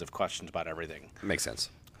ask tons of questions about everything. Makes sense.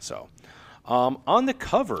 So on the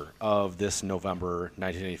cover of this November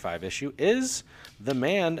 1985 issue is the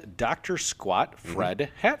man Dr. Squat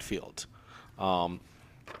Fred Hatfield.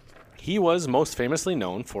 He was most famously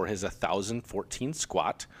known for his 1,014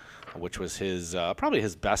 squat, which was his probably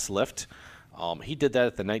his best lift. He did that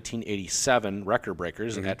at the 1987 Record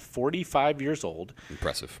Breakers at 45 years old.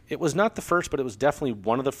 Impressive. It was not the first, but it was definitely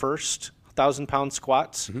one of the first 1,000-pound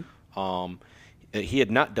squats. He had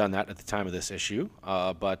not done that at the time of this issue,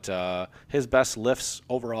 but his best lifts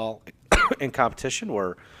overall in competition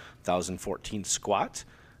were 1,014 squat,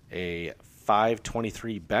 a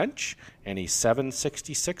 523 bench, and a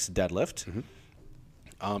 766 deadlift.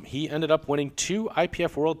 He ended up winning 2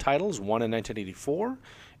 IPF world titles, one in 1984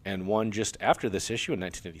 and one just after this issue in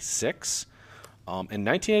 1986. In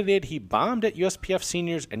 1988, he bombed at USPF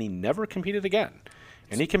seniors, and he never competed again.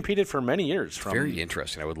 And he competed for many years. Very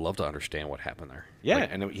interesting. I would love to understand what happened there. Yeah,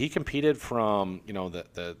 and he competed from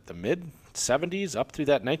the mid-70s up through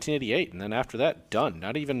that 1988, and then after that, done.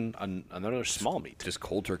 Not even another small meet. Just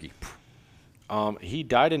cold turkey. He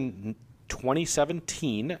died in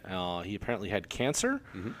 2017. He apparently had cancer.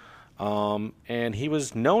 And he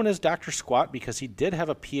was known as Dr. Squat because he did have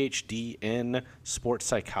a PhD in sports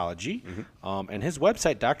psychology. And his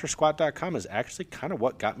website, drsquat.com, is actually kind of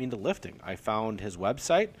what got me into lifting. I found his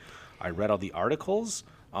website. I read all the articles.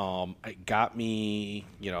 It got me,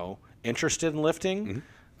 interested in lifting.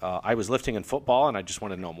 I was lifting in football, and I just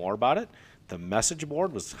wanted to know more about it. The message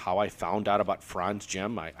board was how I found out about Franz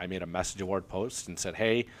Gym. I made a message board post and said,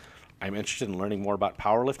 hey, I'm interested in learning more about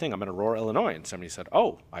powerlifting. I'm in Aurora, Illinois. And somebody said,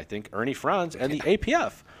 oh, I think Ernie Franz and the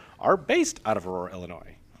APF are based out of Aurora,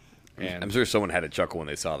 Illinois. And I'm sure someone had a chuckle when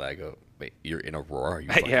they saw that. I go, wait, you're in Aurora? Are you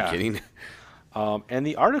fucking kidding? And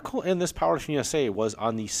the article in this Powerlifting USA was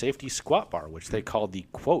on the safety squat bar, which they called the,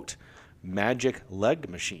 quote, magic leg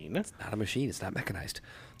machine. It's not a machine. It's not mechanized.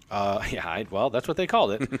 Well, that's what they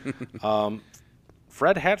called it.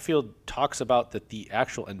 Fred Hatfield talks about that the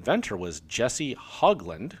actual inventor was Jesse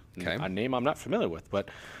Hogland, a name I'm not familiar with, but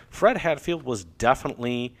Fred Hatfield was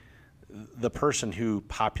definitely the person who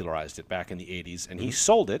popularized it back in the 80s, and he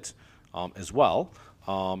sold it as well.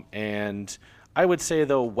 And I would say,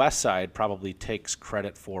 though, Westside probably takes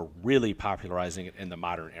credit for really popularizing it in the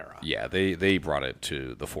modern era. Yeah, they brought it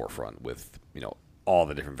to the forefront with, all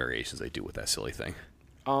the different variations they do with that silly thing.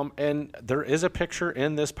 And there is a picture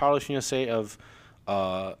in this Powerlifting USA of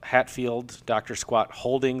Hatfield, Dr. Squat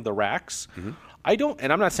holding the racks. And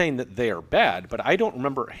I'm not saying that they are bad, but I don't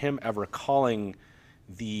remember him ever calling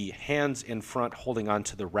the hands in front holding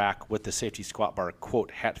onto the rack with the safety squat bar,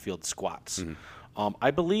 quote, Hatfield squats.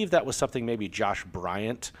 I believe that was something maybe Josh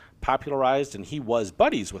Bryant popularized, and he was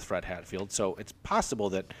buddies with Fred Hatfield, so it's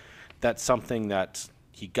possible that that's something that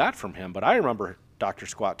he got from him. But I remember Dr.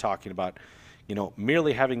 Squat talking about,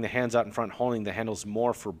 merely having the hands out in front, holding the handles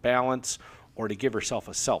more for balance or to give yourself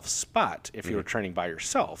a self spot if you were training by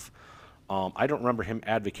yourself. I don't remember him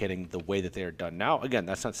advocating the way that they are done now. Again,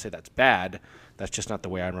 that's not to say that's bad. That's just not the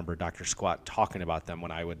way I remember Dr. Squat talking about them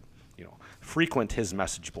when I would, frequent his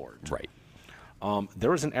message board. Right.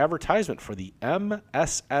 There was an advertisement for the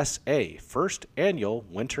MSSA, First Annual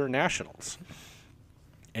Winter Nationals.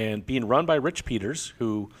 And being run by Rich Peters,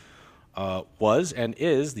 who was and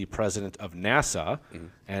is the president of NASA,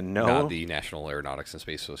 and Not the National Aeronautics and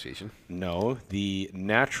Space Association. No, the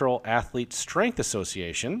Natural Athlete Strength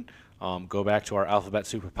Association. Go back to our Alphabet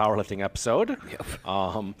Soup of Powerlifting episode.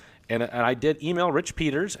 Yep. And I did email Rich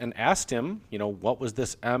Peters and asked him, what was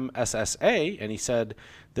this MSSA? And he said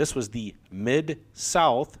this was the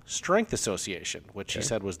Mid-South Strength Association, which he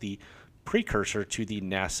said was the precursor to the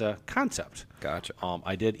NASA concept. Gotcha.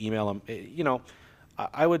 I did email him.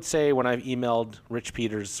 I would say when I've emailed Rich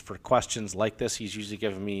Peters for questions like this, he's usually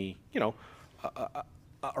given me, a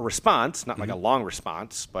response, not like a long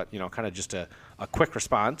response, but, kind of just a quick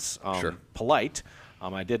response, Sure. polite.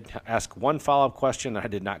 I did ask one follow-up question, and I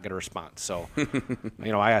did not get a response. So,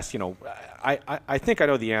 I asked, I think I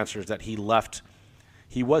know the answer is that he left.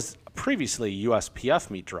 He was previously USPF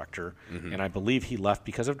meet director, and I believe he left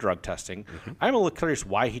because of drug testing. I'm a little curious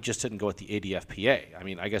why he just didn't go with the ADFPA. I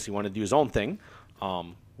mean, I guess he wanted to do his own thing,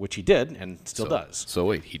 which he did and still does, So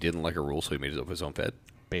wait, he didn't like a rule, so he made up his own fed?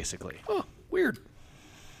 basically. Oh, weird.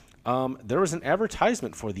 There was an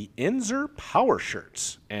advertisement for the Inzer Power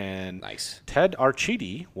Shirts, and Nice. Ted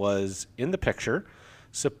Archidi was in the picture.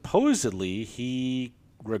 Supposedly, he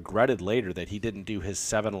regretted later that he didn't do his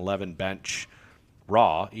 7-Eleven bench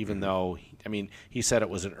raw, even though, he said it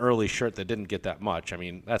was an early shirt that didn't get that much.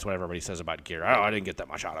 That's what everybody says about gear. Oh, I didn't get that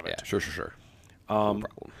much out of it. Yeah, sure. No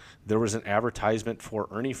problem. There was an advertisement for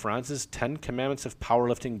Ernie Franz's 10 Commandments of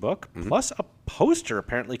Powerlifting book, plus a poster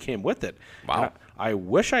apparently came with it. Wow. And I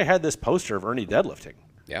wish I had this poster of Ernie deadlifting.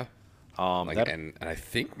 Yeah. that- and I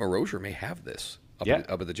think Marosier may have this up, Yeah.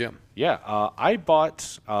 up at the gym. Yeah, I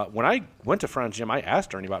bought, when I went to Franz Gym, I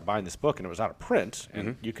asked Ernie about buying this book, and it was out of print.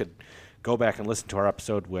 And you could go back and listen to our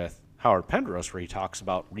episode with Howard Penrose where he talks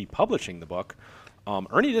about republishing the book.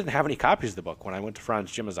 Ernie didn't have any copies of the book when I went to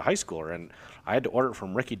Franz Gym as a high schooler, and I had to order it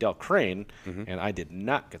from Ricky Del Crane, and I did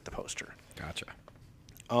not get the poster. Gotcha.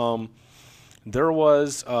 There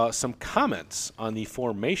was some comments on the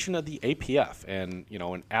formation of the APF, and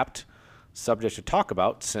an apt subject to talk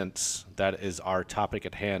about, since that is our topic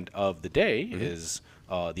at hand of the day, is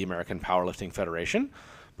the American Powerlifting Federation.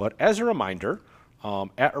 But as a reminder,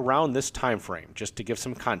 at around this time frame, just to give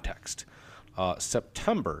some context,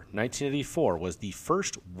 September 1984 was the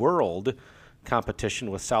first world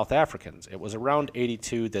competition with South Africans. It was around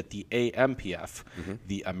 82 that the AMPF,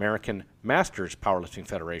 the American Masters Powerlifting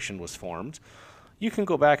Federation, was formed. You can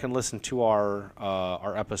go back and listen to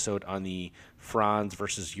our episode on the Franz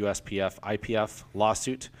versus USPF IPF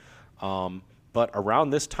lawsuit. But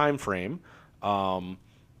around this time frame,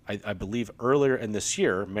 I believe earlier in this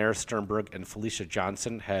year, Mare Sternberg and Felicia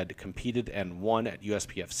Johnson had competed and won at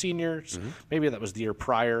USPF Seniors. Maybe that was the year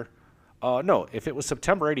prior. No, if it was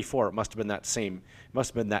September '84, it must have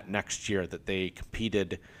been that next year that they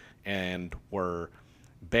competed and were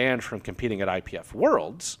banned from competing at IPF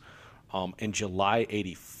Worlds. In July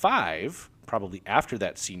 '85, probably after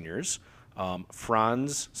that Seniors,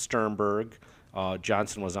 Franz Sternberg,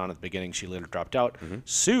 Johnson was on at the beginning, she later dropped out,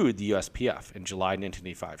 sued the USPF in July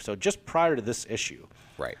 1985. So just prior to this issue.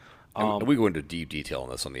 Right. And we go into deep detail on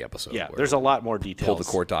this on the episode. Yeah, where there's a lot more details. pull the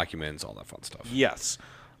court documents, all that fun stuff. Yes.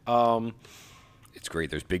 It's great.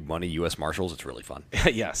 There's big money, U.S. Marshals. It's really fun.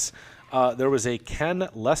 Yes. There was a Ken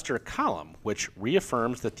Lester column which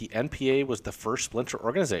reaffirms that the NPA was the first splinter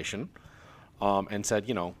organization, and said,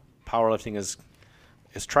 powerlifting is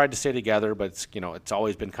tried to stay together, but it's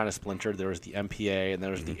always been kind of splintered. There was the MPA, and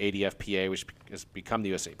there was the ADFPA, which has become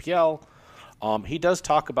the USAPL. He does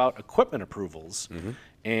talk about equipment approvals,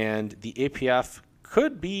 and the APF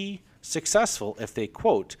could be successful if they,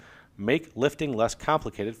 quote, make lifting less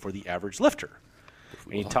complicated for the average lifter.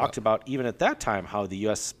 And he talked about, even at that time, how the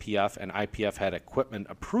USPF and IPF had equipment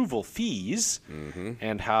approval fees,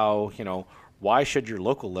 and how, why should your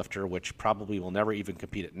local lifter, which probably will never even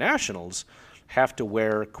compete at nationals, have to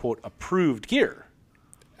wear, quote, approved gear?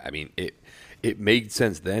 I mean, it made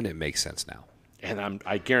sense then. It makes sense now. And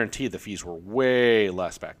I guarantee the fees were way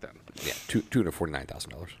less back then. Yeah,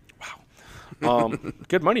 $249,000. Wow.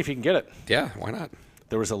 Good money if you can get it. Yeah, why not?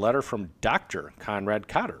 There was a letter from Dr. Conrad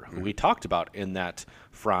Cotter, who we talked about in that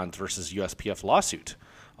Franz versus USPF lawsuit.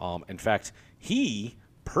 In fact, he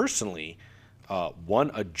personally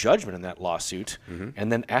won a judgment in that lawsuit,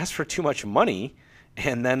 and then asked for too much money,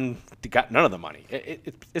 and then got none of the money.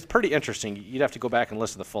 It's pretty interesting. You'd have to go back and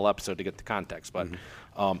listen to the full episode to get the context. But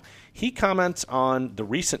he comments on the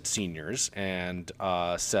recent seniors and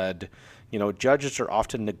said, judges are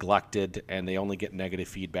often neglected and they only get negative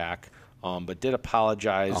feedback. But did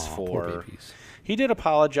apologize poor for. babies. He did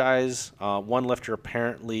apologize. One lifter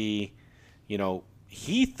apparently,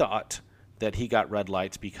 he thought that he got red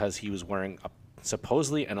lights because he was wearing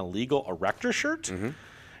supposedly an illegal erector shirt.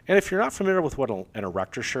 And if you're not familiar with what an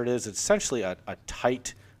erector shirt is, it's essentially a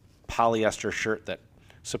tight polyester shirt that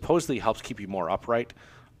supposedly helps keep you more upright.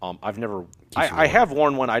 I've never, I have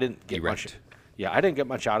worn one. I didn't get much. Yeah, I didn't get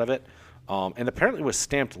much out of it. And apparently it was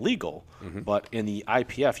stamped legal, but in the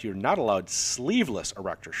IPF, you're not allowed sleeveless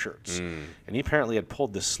erector shirts. And he apparently had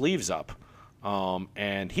pulled the sleeves up,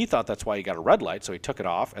 and he thought that's why he got a red light, so he took it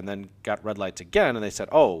off and then got red lights again, and they said,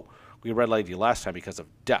 oh, we red lighted you last time because of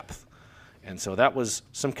depth. And so that was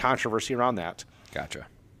some controversy around that. Gotcha.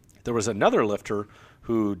 There was another lifter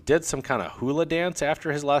who did some kind of hula dance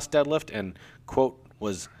after his last deadlift and, quote,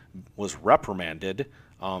 was reprimanded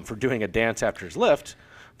for doing a dance after his lift,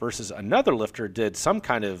 versus another lifter did some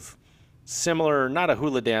kind of similar, not a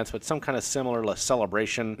hula dance, but some kind of similar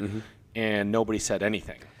celebration, and nobody said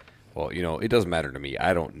anything. Well, it doesn't matter to me.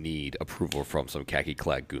 I don't need approval from some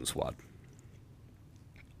khaki-clad goon squad.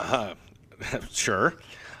 Sure.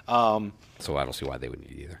 So I don't see why they would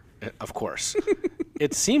need either. Of course.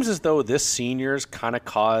 It seems as though this seniors kind of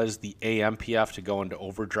caused the AMPF to go into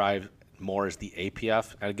overdrive more as the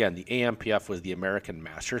APF. And again, the AMPF was the American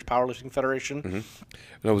Masters Powerlifting Federation.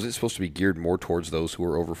 Now, was it supposed to be geared more towards those who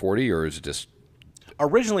are over 40, or is it just...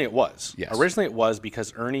 Originally it was. Yes. Originally it was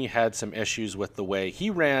because Ernie had some issues with the way he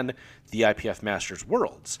ran the IPF Masters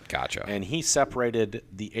Worlds. Gotcha. And he separated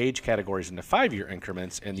the age categories into 5-year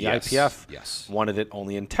increments, and the Yes. IPF wanted it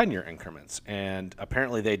only in 10-year increments. And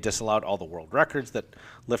apparently they disallowed all the world records that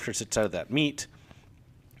lifters had set at that meet.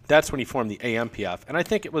 That's when he formed the AMPF, and I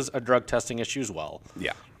think it was a drug testing issue as well.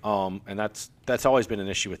 Yeah. And that's always been an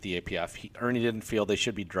issue with the APF. Ernie didn't feel they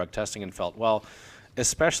should be drug testing and felt, well,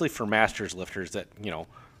 especially for masters lifters that,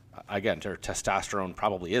 again, their testosterone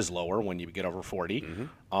probably is lower when you get over 40.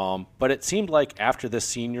 But it seemed like after this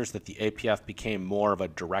seniors that the APF became more of a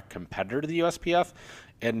direct competitor to the USPF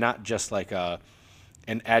and not just like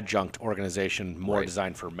an adjunct organization more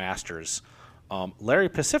designed for masters. Larry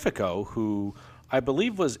Pacifico, who I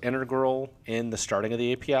believe was integral in the starting of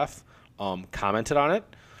the APF, commented on it.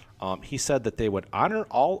 He said that they would honor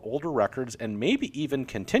all older records and maybe even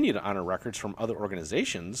continue to honor records from other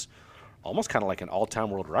organizations, almost kind of like an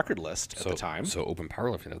all-time world record list at the time. So open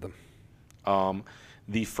powerlifting of them.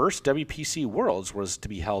 The first WPC Worlds was to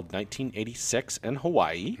be held 1986 in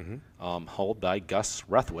Hawaii, held by Gus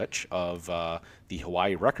Rethwich of the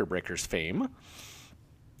Hawaii Record Breakers fame.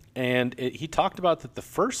 And he talked about that the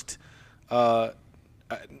first...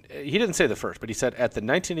 he didn't say the first, but he said at the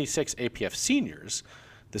 1986 APF Seniors...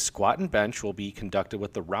 the squat and bench will be conducted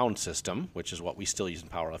with the round system, which is what we still use in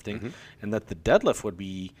powerlifting, and that the deadlift would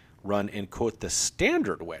be run in, quote, the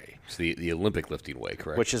standard way. It's the Olympic lifting way,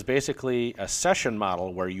 correct? Which is basically a session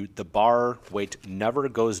model where the bar weight never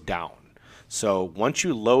goes down. So once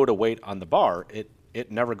you load a weight on the bar, it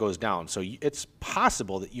never goes down. So it's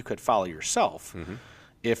possible that you could follow yourself.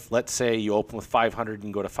 If, let's say, you open with 500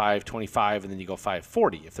 and go to 525 and then you go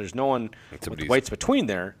 540, if there's no one with weights between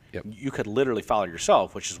there, you could literally follow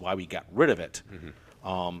yourself, which is why we got rid of it.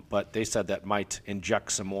 But they said that might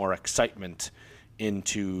inject some more excitement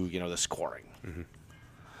into the scoring.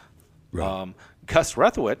 Gus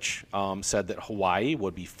Rethwich said that Hawaii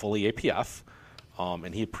would be fully APF,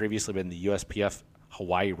 and he had previously been the USPF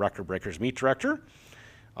Hawaii Record Breakers meet director.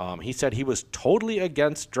 He said he was totally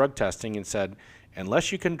against drug testing and said,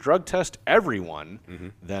 unless you can drug test everyone,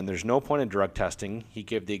 then there's no point in drug testing. He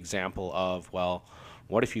gave the example of, well,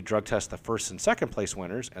 what if you drug test the first and second place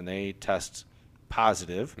winners and they test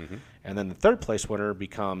positive, and then the third place winner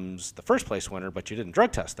becomes the first place winner, but you didn't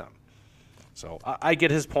drug test them? So I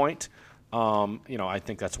get his point. I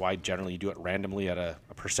think that's why generally you do it randomly at a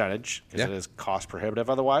percentage, because it is cost prohibitive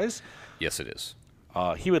otherwise. Yes, it is.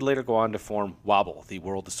 He would later go on to form WABL, the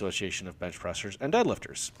World Association of Bench Pressers and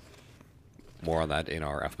Deadlifters. More on that in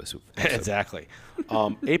our Alphabet Soup. Exactly.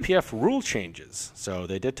 APF rule changes. So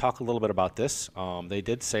they did talk a little bit about this. They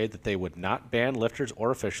did say that they would not ban lifters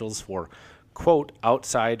or officials for, quote,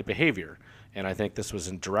 outside behavior. And I think this was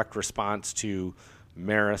in direct response to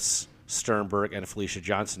Maris, Sternberg, and Felicia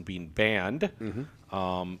Johnson being banned,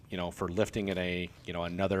 for lifting in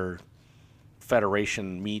another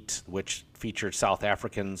federation meet, which featured South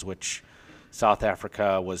Africans, which South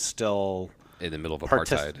Africa was still... in the middle of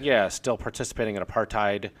apartheid. Still participating in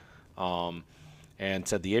apartheid, and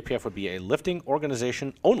said the APF would be a lifting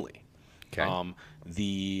organization only. Okay.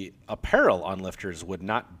 The apparel on lifters would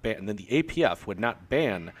not ban, and then the APF would not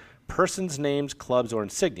ban persons' names, clubs, or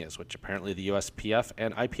insignias, which apparently the USPF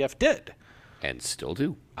and IPF did. And still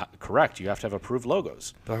do. Correct. You have to have approved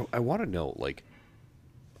logos. But I want to know,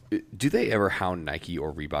 do they ever hound Nike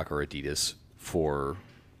or Reebok or Adidas for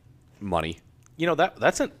money?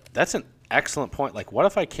 that's an excellent point. Like, what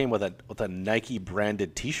if I came with a Nike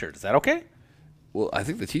branded T-shirt? Is that okay? Well, I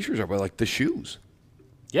think the T-shirts are like the shoes.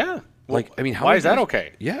 Yeah. Like, I mean, why is that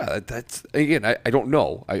okay? Yeah, that's again. I don't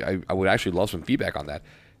know. I would actually love some feedback on that.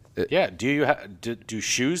 Yeah. Do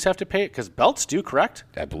shoes have to pay it? Because belts do, correct?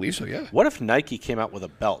 I believe so. Yeah. What if Nike came out with a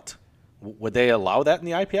belt? Would they allow that in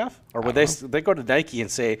the IPF, or would they go to Nike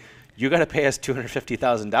and say, you got to pay us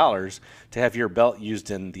 $250,000 to have your belt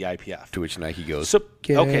used in the IPF? To which Nike goes, So,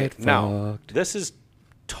 okay, "Get now fucked." this is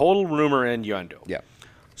total rumor and innuendo. Yeah.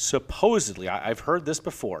 Supposedly, I've heard this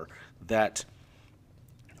before, that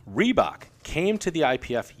Reebok came to the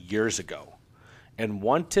IPF years ago and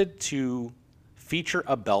wanted to feature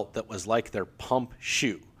a belt that was like their pump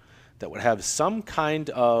shoe, that would have some kind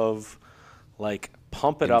of like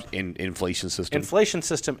pump it up inflation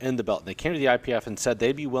system. In the belt. They came to the IPF and said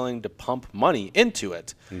they'd be willing to pump money into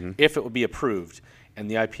it if it would be approved, and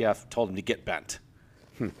the IPF told them to get bent.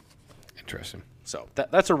 Interesting. So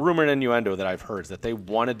that's a rumor and innuendo that I've heard, is that they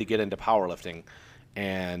wanted to get into powerlifting,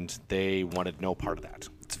 and they wanted no part of that.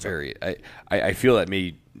 It's very. I feel that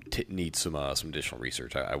may need some additional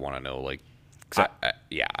research. I want to know, like,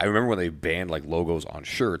 I remember when they banned like logos on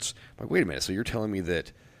shirts. I'm like, wait a minute. So you're telling me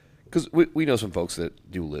that? Because we know some folks that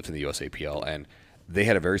do live in the USAPL, and they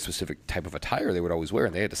had a very specific type of attire they would always wear,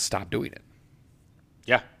 and they had to stop doing it.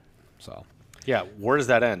 Yeah. So. Yeah. Where does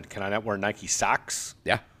that end? Can I not wear Nike socks?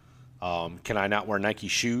 Yeah. Can I not wear Nike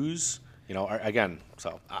shoes? Again,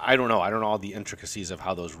 so I don't know. I don't know all the intricacies of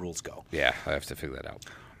how those rules go. Yeah, I have to figure that out.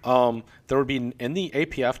 There would be, in the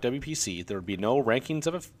APF WPC, there would be no rankings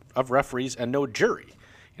of referees and no jury.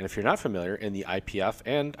 And if you're not familiar, in the IPF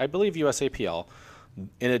and I believe USAPL,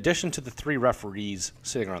 in addition to the 3 referees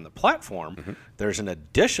sitting around the platform, there's an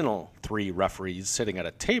additional 3 referees sitting at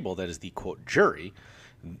a table that is the, quote, jury,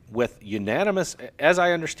 with unanimous, as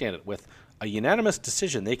I understand it, with a unanimous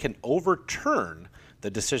decision, they can overturn the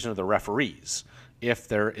decision of the referees if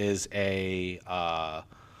there is a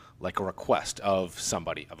request of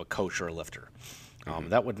somebody, of a coach or a lifter.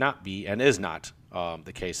 That would not be and is not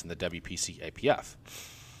the case in the WPC APF.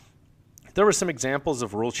 There were some examples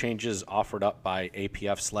of rule changes offered up by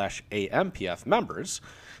APF/AMPF members.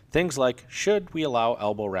 Things like, should we allow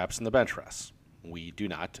elbow wraps in the bench press? We do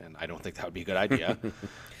not, and I don't think that would be a good idea.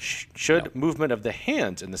 Should movement of the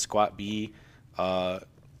hands in the squat be a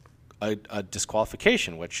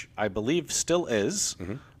disqualification, which I believe still is,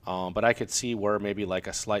 but I could see where maybe like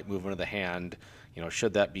a slight movement of the hand,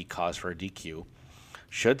 should that be cause for a DQ?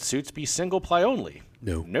 Should suits be single ply only?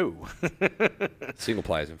 No. Single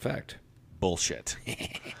ply is in fact bullshit.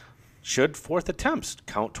 Should fourth attempts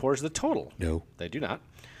count towards the total? No. They do not.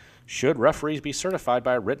 Should referees be certified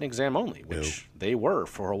by a written exam only, which they were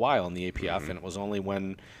for a while in the APF, and it was only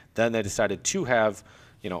when then they decided to have,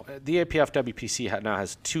 the APF WPC now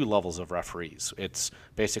has 2 levels of referees. It's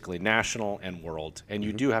basically national and world, and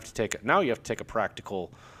you do have to take a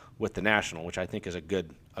practical with the national, which I think is a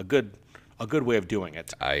good way of doing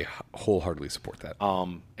it. I wholeheartedly support that.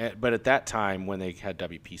 But at that time, when they had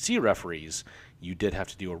WPC referees, you did have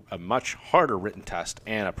to do a much harder written test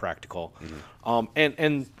and a practical.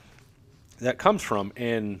 And that comes from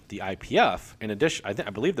in the IPF. In addition, I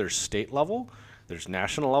believe there's state level, there's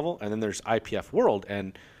national level, and then there's IPF World.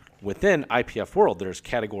 And within IPF World, there's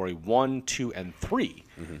category 1, 2, and 3.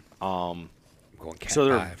 Going cat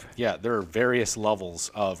So five. there are various levels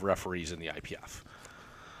of referees in the IPF.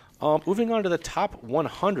 Moving on to the top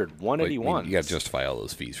 100, 181. You got to justify all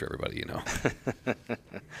those fees for everybody,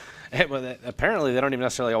 Well, apparently, they don't even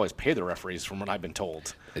necessarily always pay the referees, from what I've been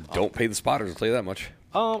told. Don't pay the spotters, I'll tell you that much.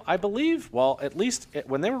 I believe, at least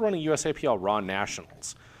when they were running USAPL Raw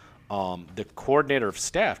Nationals, the coordinator of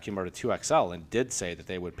staff came over to 2XL and did say that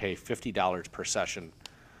they would pay $50 per session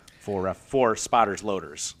for spotters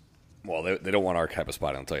loaders. Well, they don't want our type of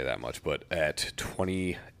spotting, I'll tell you that much. But at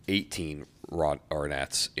 2018 Raw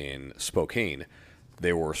Arnett's in Spokane,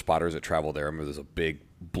 there were spotters that traveled there. I remember there was a big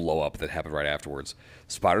blow-up that happened right afterwards.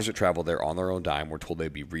 Spotters that traveled there on their own dime were told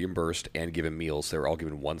they'd be reimbursed and given meals. They were all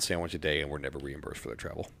given 1 sandwich a day and were never reimbursed for their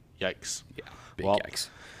travel. Yikes. Yeah, big yikes.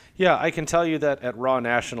 Yeah, I can tell you that at Raw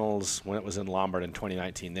Nationals, when it was in Lombard in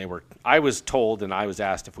 2019, I was told and I was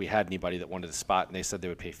asked if we had anybody that wanted to spot, and they said they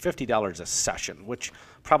would pay $50 a session, which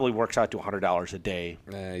probably works out to $100 a day.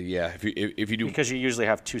 Yeah, if you do, because you usually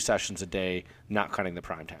have 2 sessions a day, not counting the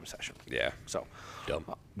primetime session. Yeah. So, dumb.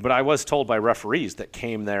 But I was told by referees that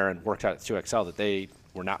came there and worked out at 2XL that they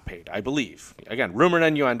were not paid. I believe, again, rumor and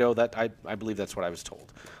innuendo, that I believe that's what I was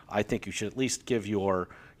told. I think you should at least give your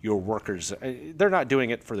workers, they're not doing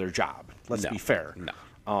it for their job. Let's be fair.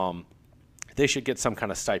 No. They should get some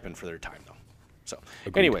kind of stipend for their time, though. So,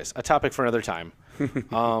 anyways, a topic for another time.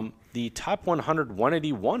 The top 100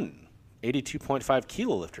 181 82.5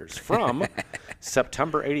 kilo lifters from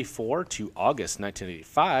September 84 to August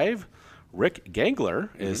 1985. Rick Gangler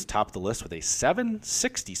is top of the list with a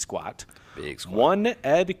 760 squat. Big squat. One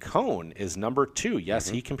Ed Cohn is number 2. Yes,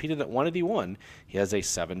 he competed at 181. He has a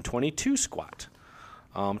 722 squat.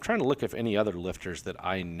 I'm trying to look if any other lifters that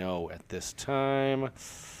I know at this time.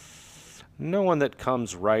 No one that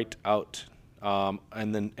comes right out.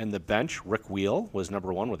 And then in the bench, Rick Wheel was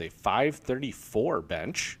number 1 with a 534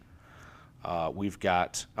 bench. We've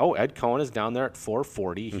got, Ed Cohn is down there at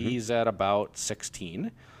 440. He's at about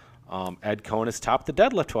 16. Ed Cohn is top the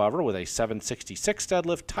deadlift, however, with a 766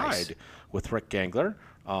 deadlift, tied with Rick Gangler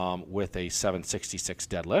with a 766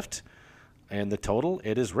 deadlift. And the total,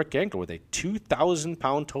 it is Rick Gangler with a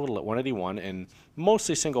 2,000-pound total at 181 in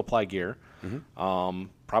mostly single-ply gear,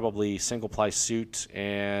 probably single-ply suit,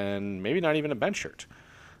 and maybe not even a bench shirt.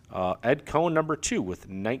 Ed Cohn, number 2, with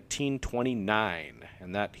 1929,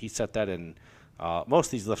 and that he set that in. Most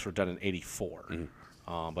of these lifts were done in 84,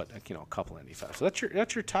 but a couple in 85. So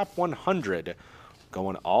that's your top 100,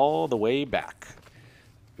 going all the way back.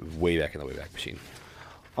 Way back in the Wayback Machine.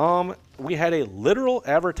 We had a literal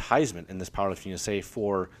advertisement in this Powerlifting USA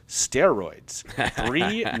for steroids.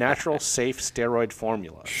 3 natural, safe steroid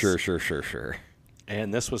formulas. Sure.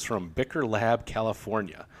 And this was from Bicker Lab,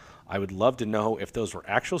 California. I would love to know if those were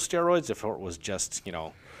actual steroids, if it was just,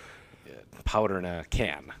 powder in a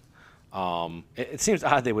can. It seems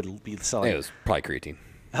odd they would be selling It was probably creatine.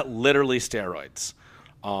 literally steroids.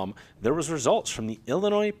 There was results from the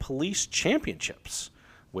Illinois Police Championships,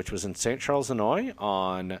 which was in St. Charles, Illinois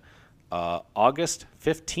on August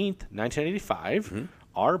 15th, 1985.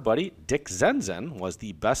 Our buddy Dick Zenzen was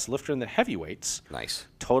the best lifter in the heavyweights. Nice.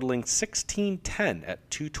 Totaling 1610 at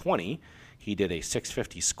 220. He did a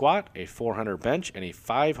 650 squat, a 400 bench, and a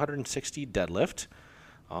 560 deadlift.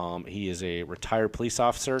 He is a retired police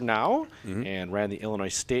officer now and ran the Illinois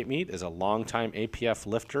State Meet as a longtime APF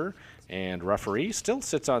lifter and referee. Still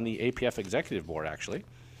sits on the APF executive board, actually.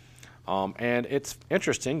 And it's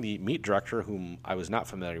interesting, the meet director, whom I was not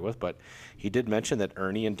familiar with, but he did mention that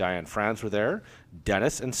Ernie and Diane Franz were there.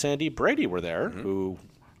 Dennis and Sandy Brady were there, who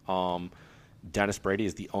Dennis Brady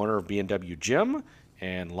is the owner of B&W Gym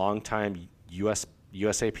and longtime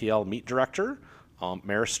USAPL meet director.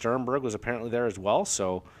 Mayor Sternberg was apparently there as well.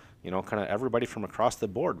 So, kind of everybody from across the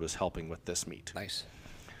board was helping with this meet. Nice.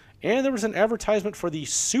 And there was an advertisement for the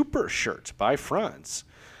Super Shirt by Franz.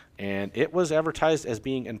 And it was advertised as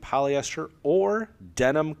being in polyester or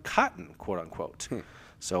denim cotton, quote unquote.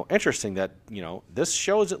 So interesting that, this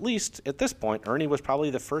shows, at least at this point, Ernie was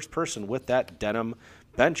probably the first person with that denim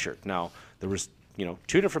bench shirt. Now, there was,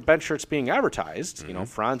 2 different bench shirts being advertised,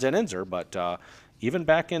 Franz and Inzer, but even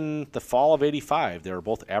back in the fall of 85, they were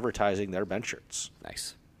both advertising their bench shirts.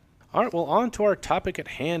 Nice. All right, well, on to our topic at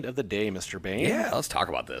hand of the day, Mr. Bain. Yeah, let's talk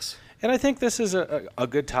about this. And I think this is a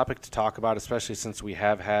good topic to talk about, especially since we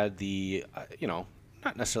have had the,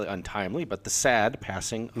 not necessarily untimely, but the sad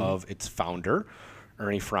passing of its founder,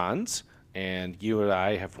 Ernie Franz. And you and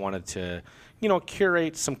I have wanted to,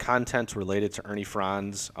 curate some content related to Ernie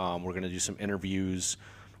Franz. We're going to do some interviews.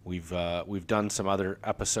 We've done some other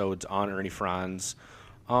episodes on Ernie Franz.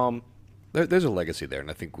 There's a legacy there, and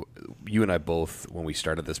I think you and I both, when we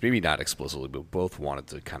started this, maybe not explicitly, but both wanted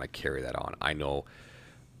to kind of carry that on. I know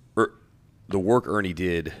the work Ernie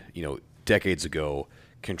did, decades ago,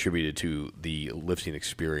 contributed to the lifting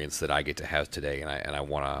experience that I get to have today, and I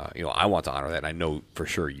want to, I want to honor that, and I know for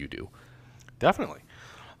sure you do. Definitely.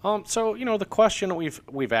 So, the question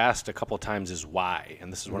we've asked a couple of times is why,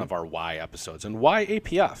 and this is one of our why episodes. And why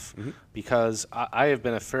APF? Because I have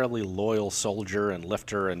been a fairly loyal soldier and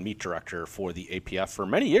lifter and meet director for the APF for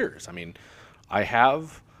many years. I mean, I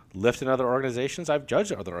have lifted in other organizations. I've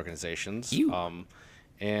judged other organizations.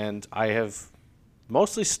 And I have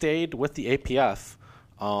mostly stayed with the APF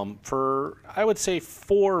for, I would say,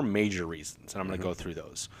 4 major reasons, and I'm going to go through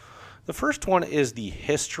those. The first one is the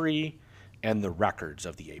history and the records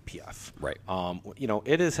of the APF. Right.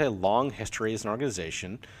 It is a long history as an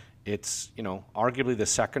organization. It's, arguably the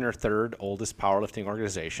second or third oldest powerlifting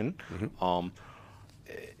organization.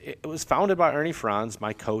 It was founded by Ernie Franz,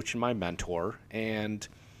 my coach and my mentor, and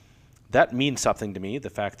that means something to me, the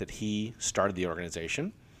fact that he started the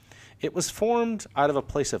organization. It was formed out of a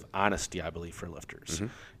place of honesty, I believe, for lifters.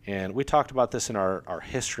 And we talked about this in our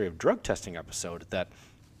history of drug testing episode, that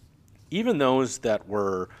even those that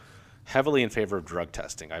were heavily in favor of drug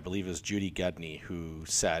testing, I believe it was Judy Gedney who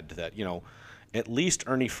said that, at least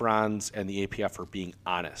Ernie Franz and the APF are being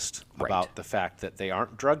honest about the fact that they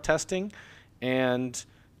aren't drug testing, and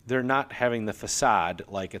they're not having the facade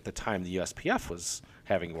like at the time the USPF was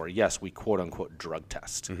having, where, yes, we quote-unquote drug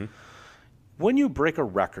test. When you break a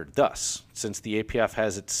record, thus, since the APF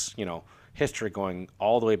has its, history going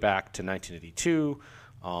all the way back to 1982,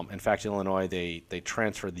 in fact, in Illinois, they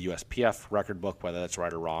transferred the USPF record book, whether that's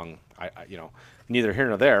right or wrong, neither here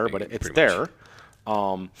nor there, but it's there.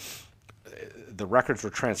 The records were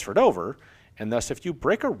transferred over, and thus, if you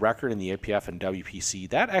break a record in the APF and WPC,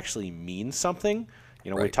 that actually means something.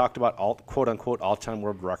 We talked about quote-unquote all-time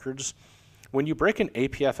world records. When you break an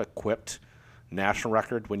APF-equipped national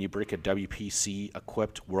record, when you break a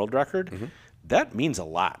WPC-equipped world record, that means a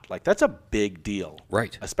lot. Like, that's a big deal.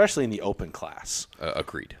 Right. Especially in the open class.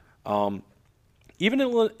 Agreed. Even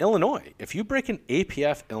in Illinois, if you break an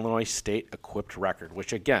APF Illinois state-equipped record,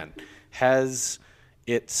 which, again, has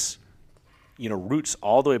its roots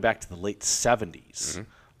all the way back to the late 70s,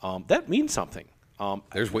 that means something.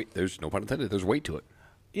 There's weight. There's no pun intended. There's weight to it.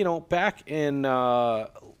 Back in,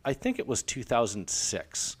 I think it was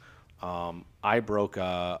 2006, I broke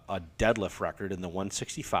a deadlift record in the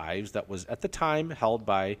 165s that was at the time held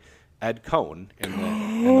by Ed Cohn in the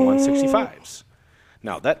 165s.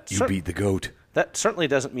 Now, you beat the GOAT. That certainly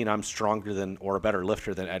doesn't mean I'm stronger than or a better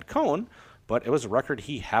lifter than Ed Cohn, but it was a record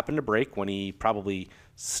he happened to break when he probably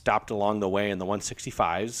stopped along the way in the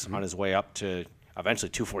 165s on his way up to eventually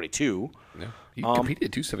 242. Yeah. He competed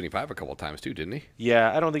at 275 a couple of times too, didn't he?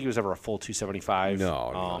 Yeah, I don't think he was ever a full 275.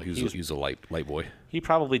 No, he was a light boy. He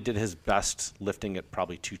probably did his best lifting at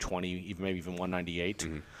probably 220, maybe even 198.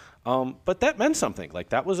 But that meant something. Like,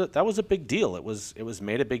 that was a big deal. It was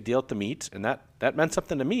made a big deal at the meet, and that meant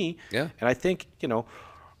something to me. Yeah. And I think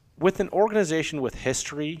with an organization with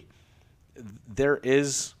history, there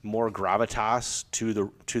is more gravitas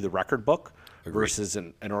to the record book. Agreed. Versus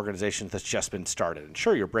an organization that's just been started. And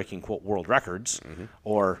sure, you're breaking, quote, world records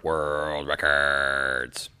or world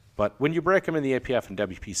records. But when you break them in the APF and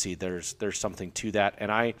WPC, there's something to that.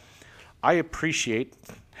 And I appreciate,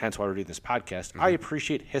 hence why we're doing this podcast, I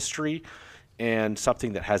appreciate history and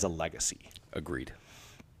something that has a legacy. Agreed.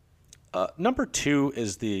 Number 2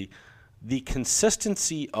 is the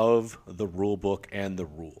consistency of the rule book and the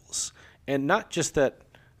rules. And not just that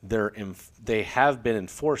they have been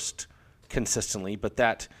enforced consistently, but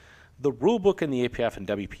that the rule book in the APF and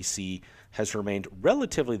WPC has remained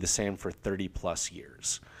relatively the same for 30 plus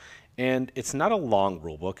years. And it's not a long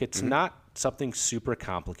rule book. It's not something super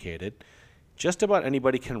complicated. Just about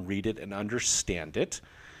anybody can read it and understand it.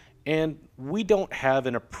 And we don't have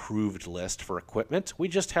an approved list for equipment. We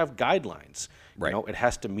just have guidelines. Right. It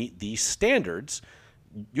has to meet these standards.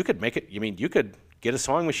 You could make it, you could get a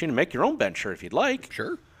sewing machine and make your own bencher if you'd like.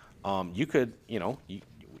 Sure. You could,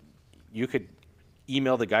 you could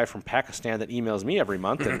email the guy from Pakistan that emails me every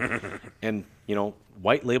month and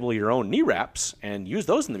white label your own knee wraps and use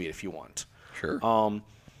those in the meet if you want. Sure.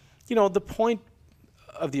 The point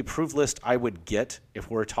of the approved list I would get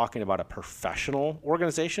if we're talking about a professional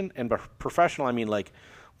organization, and by professional I mean like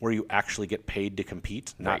where you actually get paid to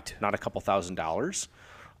compete, not a couple $1,000s.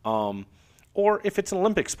 Or if it's an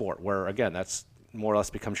Olympic sport where, again, that's more or less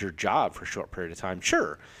becomes your job for a short period of time.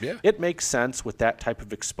 Sure, it makes sense with that type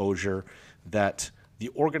of exposure that the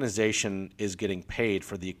organization is getting paid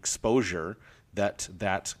for the exposure that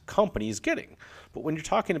that company is getting. But when you're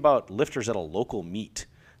talking about lifters at a local meet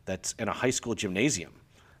that's in a high school gymnasium,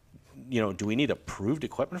 do we need approved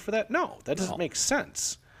equipment for that? No, that doesn't make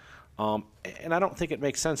sense. And I don't think it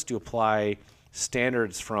makes sense to apply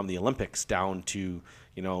standards from the Olympics down to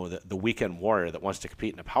the weekend warrior that wants to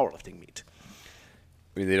compete in a powerlifting meet.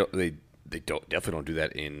 I mean, they definitely don't do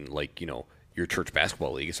that in your church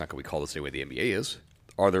basketball league. It's not going to be called the same way the NBA is.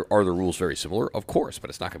 Are the rules very similar? Of course, but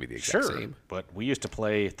it's not going to be the exact same. But we used to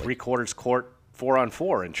play 3/4 court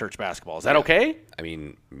 4-on-4 in church basketball. Is that okay? I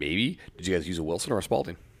mean, maybe. Did you guys use a Wilson or a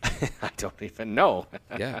Spalding? I don't even know.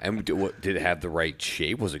 Yeah, and did it have the right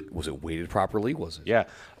shape? Was it weighted properly? Was it? Yeah,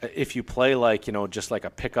 if you play just like a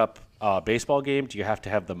pickup baseball game, do you have to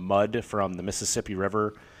have the mud from the Mississippi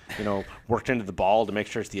River, worked into the ball to make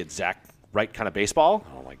sure it's the exact right kind of baseball?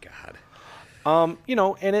 Oh my God.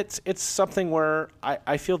 And it's something where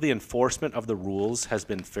I feel the enforcement of the rules has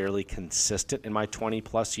been fairly consistent in my 20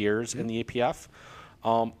 plus years in the APF.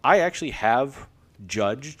 I actually have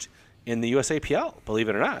judged in the USAPL, believe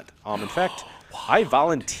it or not. In fact, I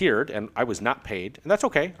volunteered and I was not paid, and that's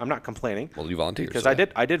okay. I'm not complaining. Well, you volunteered because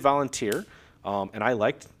I did volunteer, and I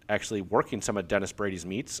liked actually working some of Dennis Brady's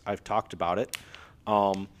meets. I've talked about it.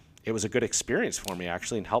 It was a good experience for me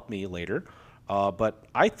actually, and helped me later. But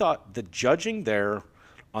I thought the judging there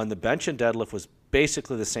on the bench and deadlift was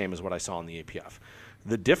basically the same as what I saw in the APF.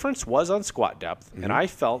 The difference was on squat depth, and I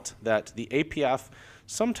felt that the APF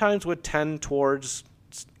sometimes would tend towards,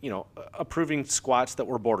 approving squats that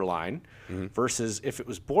were borderline, versus if it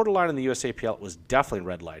was borderline in the USAPL, it was definitely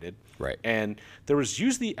red lighted. Right. And there was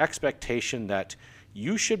usually the expectation that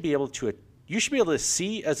you should be able to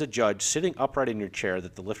see as a judge sitting upright in your chair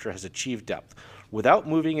that the lifter has achieved depth without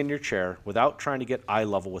moving in your chair, without trying to get eye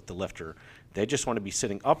level with the lifter. They just want to be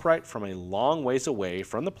sitting upright from a long ways away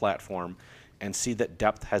from the platform and see that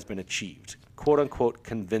depth has been achieved, quote unquote,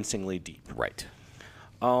 convincingly deep. Right.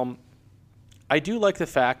 I do like the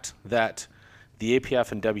fact that the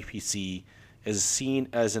APF and WPC is seen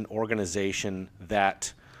as an organization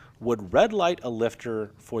that would red light a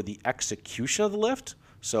lifter for the execution of the lift.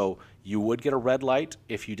 So you would get a red light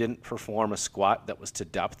if you didn't perform a squat that was to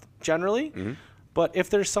depth generally. But if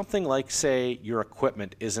there's something like, say, your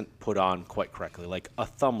equipment isn't put on quite correctly, like a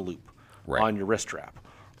thumb loop on your wrist strap,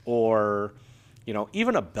 or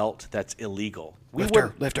even a belt that's illegal,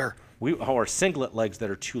 Lifter. or singlet legs that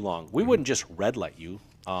are too long, we wouldn't just red light you.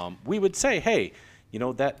 We would say, hey,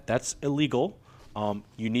 that's illegal.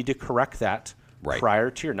 You need to correct that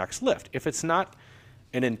prior to your next lift. If it's not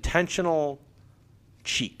an intentional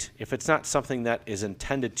cheat, if it's not something that is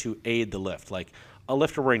intended to aid the lift, like a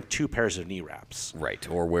lifter wearing 2 pairs of knee wraps. Right.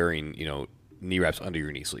 Or wearing, knee wraps under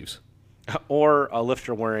your knee sleeves. Or a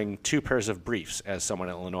lifter wearing 2 pairs of briefs, as someone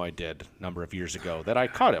in Illinois did a number of years ago that I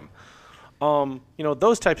caught him.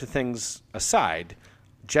 Those types of things aside,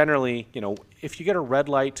 generally, if you get a red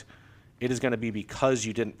light, it is going to be because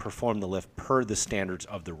you didn't perform the lift per the standards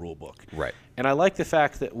of the rule book. Right. And I like the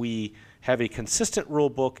fact that we have a consistent rule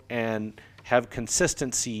book and have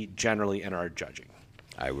consistency generally in our judging.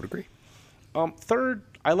 I would agree. Third,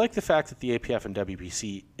 I like the fact that the APF and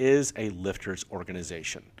WPC is a lifters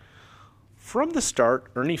organization. From the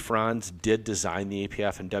start, Ernie Franz did design the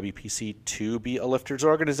APF and WPC to be a lifters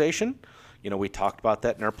organization. We talked about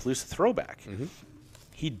that in our Palooza throwback.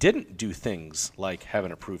 He didn't do things like have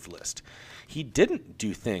an approved list. He didn't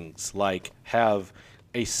do things like have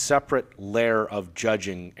a separate layer of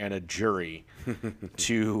judging and a jury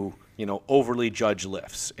to overly judge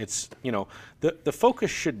lifts. It's the focus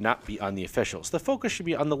should not be on the officials. The focus should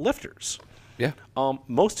be on the lifters. Yeah.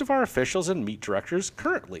 Most of our officials and meet directors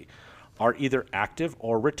currently are either active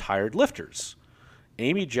or retired lifters.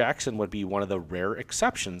 Amy Jackson would be one of the rare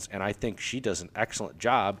exceptions, and I think she does an excellent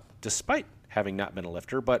job despite having not been a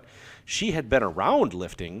lifter, but she had been around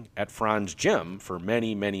lifting at Franz Gym for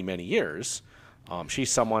many, many, many years.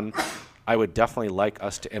 She's someone I would definitely like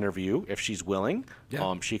us to interview if she's willing.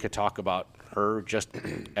 Yeah. She could talk about her just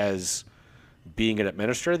as being an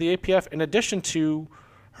administrator of the APF, in addition to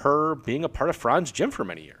her being a part of Franz Gym for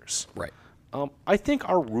many years. Right. I think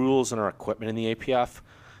our rules and our equipment in the APF,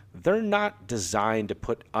 they're not designed to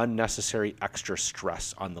put unnecessary extra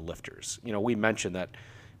stress on the lifters. We mentioned that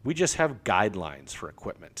we just have guidelines for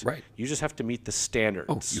equipment. Right. You just have to meet the standards.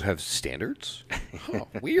 Oh, you have standards? Oh,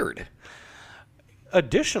 weird.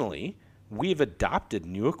 Additionally, we've adopted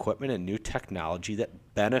new equipment and new technology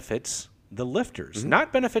that benefits the lifters,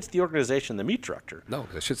 not benefits the organization, the meet director. No,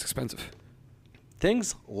 that shit's expensive.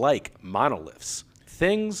 Things like monoliths,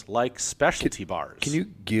 things like specialty bars. Can you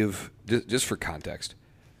give, just for context,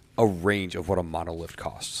 a range of what a monolift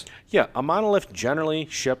costs? Yeah, a monolift generally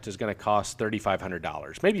shipped is going to cost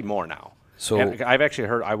 $3,500, maybe more now. So and I've actually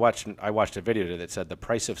heard, I watched a video today that said the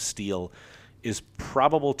price of steel is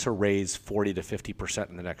probable to raise 40 to 50%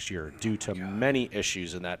 in the next year due to many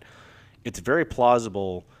issues, and that it's very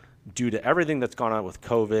plausible due to everything that's gone on with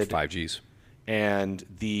COVID, 5Gs, and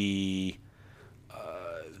the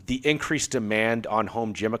increased demand on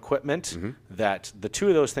home gym equipment, that the two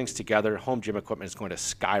of those things together, home gym equipment is going to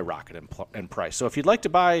skyrocket in price. So if you'd like to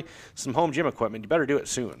buy some home gym equipment, you better do it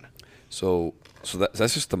soon. So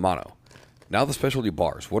that's just the mono. Now the specialty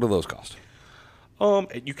bars, what do those cost?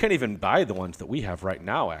 You can't even buy the ones that we have right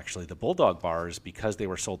now, actually. The Bulldog bars, because they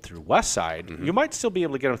were sold through Westside, you might still be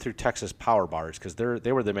able to get them through Texas Power Bars because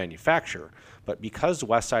they were the manufacturer. But because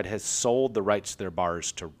Westside has sold the rights to their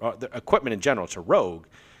bars, to the equipment in general, to Rogue,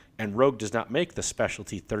 and Rogue does not make the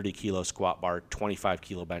specialty 30-kilo squat bar,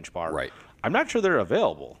 25-kilo bench bar. Right. I'm not sure they're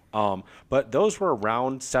available. But those were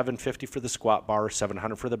around $750 for the squat bar,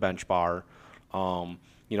 $700 for the bench bar.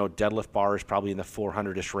 Deadlift bar is probably in the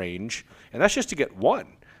 400-ish range. And that's just to get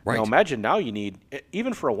one. Right. Now, imagine now you need,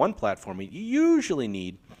 even for a one platform, you usually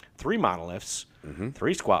need 3 monoliths,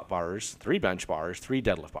 3 squat bars, 3 bench bars, 3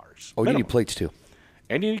 deadlift bars. Oh, minimum. you need plates too.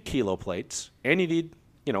 And you need kilo plates. And you need,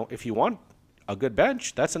 if you want a good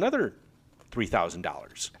bench, that's another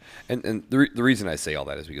 $3,000. And the reason I say all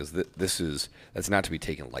that is because that's not to be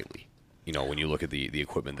taken lightly. When you look at the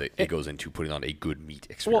equipment that it goes into putting on a good meat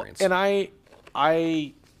experience. Well, and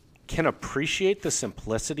I can appreciate the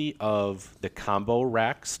simplicity of the combo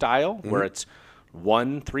rack style, where it's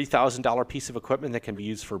one $3,000 piece of equipment that can be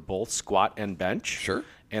used for both squat and bench. Sure.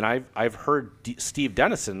 And I've heard Steve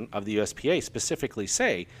Dennison of the USPA specifically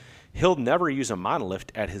say he'll never use a monolift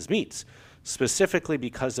at his meets, specifically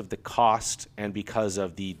because of the cost and because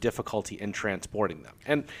of the difficulty in transporting them.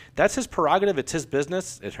 And that's his prerogative. It's his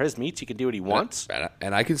business. It's his meets. He can do what he wants.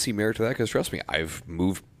 And I can see merit to that because, trust me, I've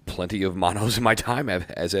moved plenty of monos in my time,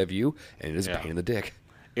 as have you, and it is a pain in the dick.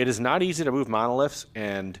 It is not easy to move monoliths,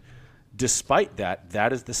 and despite that,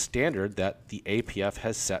 that is the standard that the APF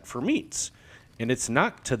has set for meets. And it's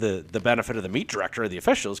not to the benefit of the meet director or the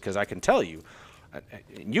officials, because I can tell you,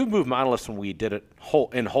 you've moved monoliths when we did it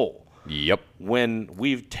whole. Yep. When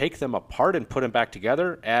we take them apart and put them back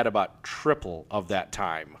together, add about triple of that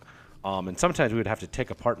time. And sometimes we would have to take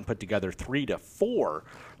apart and put together 3 to 4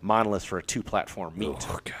 monoliths for a 2-platform meet.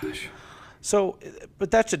 Oh, gosh. So, but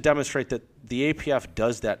that should demonstrate that the APF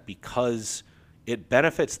does that because it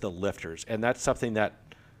benefits the lifters. And that's something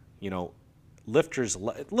that, lifters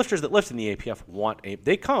that lift in the APF want.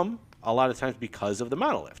 They come a lot of times because of the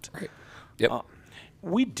monolift. Right. Yep.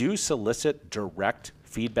 We do solicit direct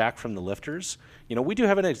feedback from the lifters. We do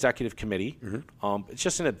have an executive committee. It's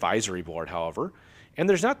just an advisory board, however. And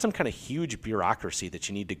there's not some kind of huge bureaucracy that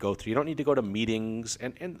you need to go through. You don't need to go to meetings.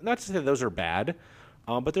 And not to say those are bad,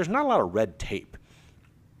 but there's not a lot of red tape.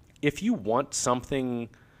 If you want something,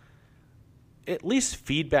 at least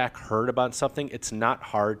feedback heard about something, it's not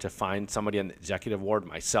hard to find somebody on the executive board.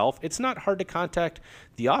 Myself, it's not hard to contact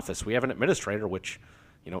the office. We have an administrator, which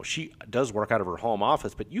she does work out of her home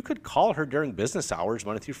office, but you could call her during business hours,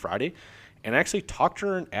 Monday through Friday, and actually talk to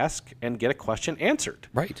her and ask and get a question answered.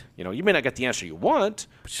 Right. You may not get the answer you want,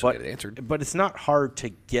 but get it answered. But it's not hard to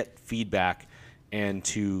get feedback and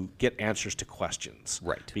to get answers to questions.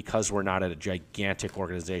 Right. Because we're not at a gigantic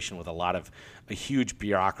organization with a huge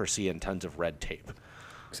bureaucracy and tons of red tape.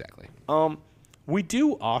 Exactly. We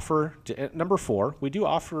do offer, number 4, we do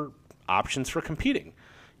offer options for competing.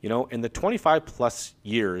 In the 25-plus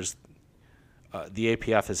years the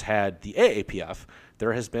APF has had the AAPF,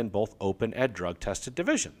 there has been both open and drug-tested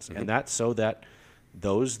divisions. And that's so that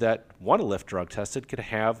those that want to lift drug-tested can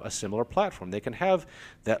have a similar platform. They can have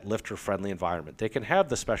that lifter-friendly environment. They can have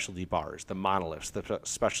the specialty bars, the monoliths, the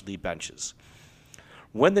specialty benches.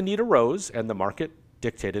 When the need arose and the market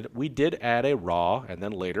dictated, we did add a raw and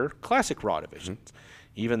then later classic raw divisions.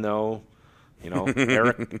 Even though,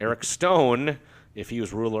 Eric Stone, if he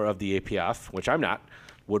was ruler of the APF, which I'm not,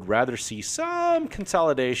 would rather see some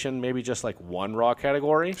consolidation, maybe just like one raw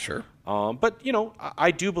category. Sure. But,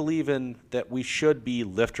 I do believe in that we should be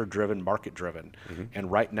lifter-driven, market-driven.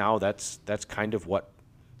 And right now, that's kind of what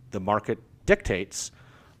the market dictates.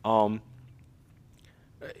 You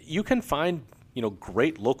can find,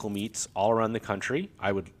 great local meets all around the country.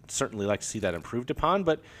 I would certainly like to see that improved upon.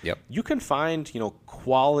 But you can find,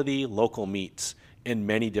 quality local meets in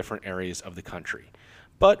many different areas of the country.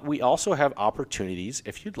 But we also have opportunities,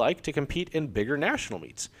 if you'd like, to compete in bigger national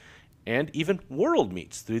meets and even world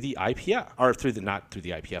meets through the IPF, or through the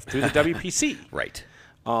WPC. Right.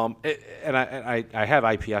 And I have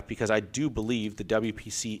IPF because I do believe the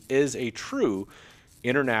WPC is a true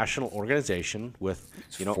international organization with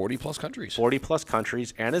 40-plus countries. 40-plus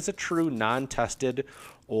countries, and is a true non-tested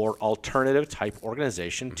or alternative type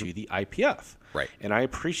organization to the IPF. Right. And I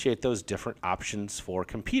appreciate those different options for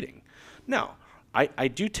competing. Now, I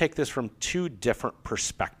do take this from 2 different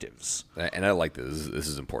perspectives. And I like this. This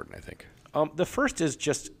is important, I think. The first is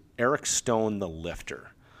just Eric Stone, the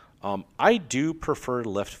lifter. I do prefer to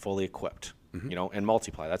lift fully equipped, and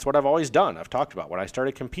multiply. That's what I've always done. I've talked about when I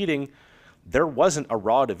started competing, there wasn't a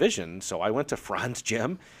raw division, so I went to Fran's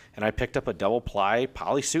gym and I picked up a double ply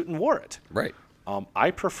poly suit and wore it. Right.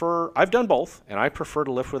 I've done both, and I prefer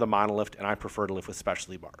to lift with a monolift, and I prefer to lift with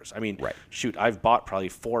specialty bars. I mean, shoot, I've bought probably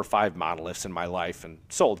 4 or 5 monoliths in my life and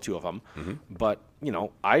sold 2 of them, but,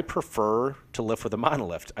 I prefer to lift with a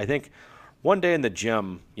monolift. I think one day in the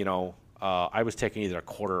gym, I was taking either a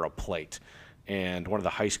quarter or a plate, and one of the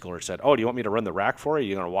high schoolers said, "Oh, do you want me to run the rack for you?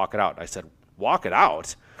 You're going to walk it out?" I said, "Walk it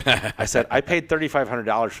out?" I said, "I paid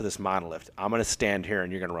 $3,500 for this monolift. I'm going to stand here,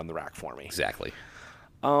 and you're going to run the rack for me." Exactly.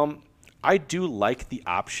 I do like the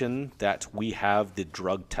option that we have the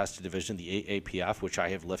drug-tested division, the AAPF, which I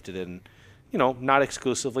have lifted in, not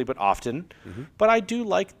exclusively, but often. But I do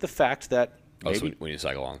like the fact that maybe... so when you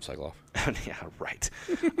cycle on, cycle off. Yeah, right.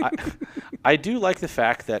 I do like the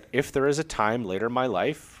fact that if there is a time later in my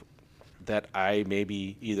life that I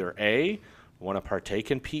maybe either A, want to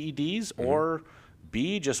partake in PEDs, or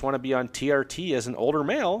B, just want to be on TRT as an older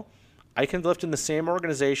male, I can lift in the same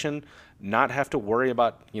organization, not have to worry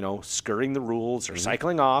about, skirting the rules or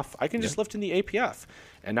cycling off. I can just lift in the APF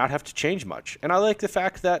and not have to change much. And I like the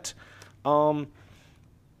fact that,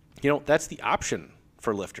 that's the option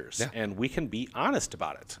for lifters, and we can be honest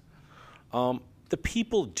about it. The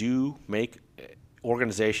people do make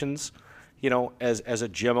organizations, as a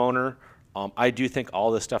gym owner. I do think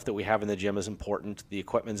all the stuff that we have in the gym is important. The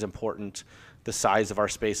equipment's important. The size of our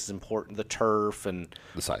space is important. The turf and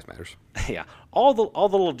the size matters. Yeah, all the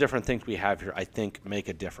little different things we have here, I think, make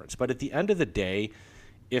a difference. But at the end of the day,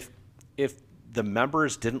 if the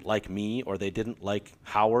members didn't like me, or they didn't like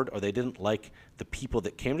Howard, or they didn't like the people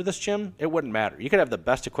that came to this gym, it wouldn't matter. You could have the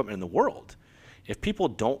best equipment in the world. If people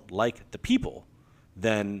don't like the people,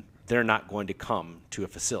 then they're not going to come to a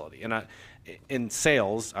facility. And in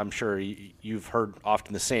sales, I'm sure you've heard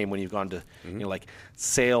often the same when you've gone to like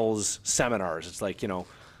sales seminars. It's like,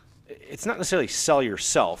 it's not necessarily sell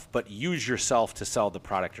yourself, but use yourself to sell the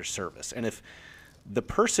product or service. And if the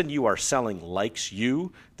person you are selling likes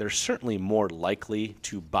you, they're certainly more likely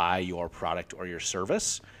to buy your product or your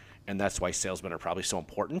service. And that's why salesmen are probably so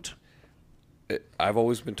important. I've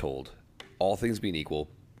always been told, all things being equal,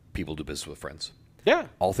 people do business with friends. Yeah.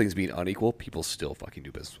 All things being unequal, people still fucking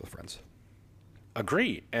do business with friends.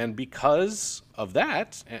 Agree. And because of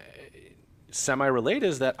that, semi-related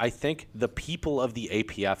is that I think the people of the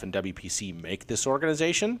APF and WPC make this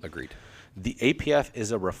organization. Agreed. The APF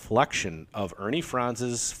is a reflection of Ernie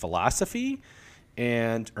Franz's philosophy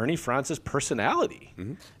and Ernie Franz's personality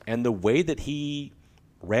and the way that he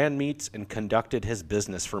ran meets and conducted his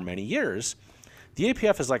business for many years. The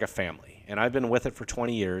APF is like a family, and I've been with it for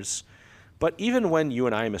 20 years. But even when you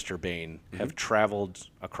and I, Mr. Bain, have traveled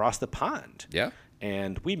across the pond,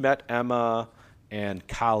 and we met Emma and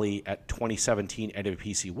Kali at 2017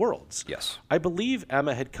 WPC Worlds. Yes. I believe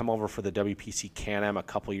Emma had come over for the WPC Can-Am a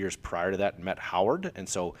couple years prior to that and met Howard, and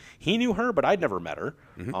so he knew her, but I'd never met her.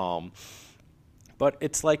 But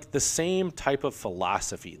it's like the same type of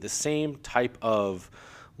philosophy, the same type of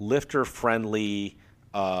lifter-friendly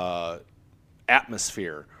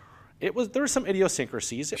atmosphere. There were some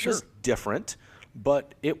idiosyncrasies. It was different,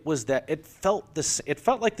 but it was that it felt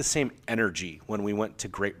like the same energy when we went to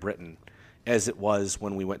Great Britain as it was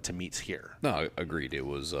when we went to meets here. No, agreed. It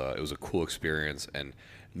was a cool experience, and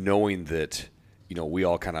knowing that we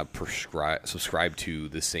all kind of subscribe to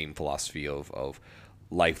the same philosophy of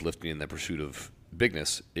life lifting and the pursuit of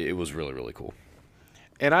bigness, it was really, really cool.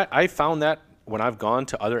 And I found that when I've gone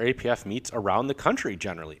to other APF meets around the country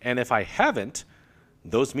generally, and if I haven't,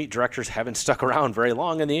 those meet directors haven't stuck around very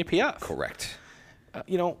long in the APF. Correct.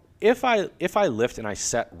 If I lift and I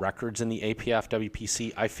set records in the APF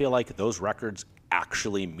WPC, I feel like those records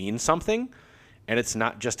actually mean something, and it's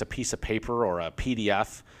not just a piece of paper or a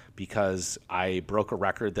PDF because I broke a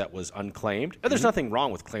record that was unclaimed. And there's nothing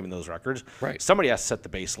wrong with claiming those records. Right. Somebody has to set the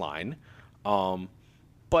baseline,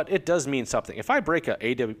 but it does mean something. If I break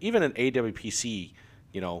even an AWPC,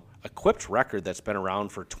 equipped record that's been around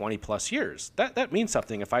for 20 plus years, that means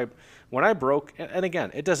something. When I broke, and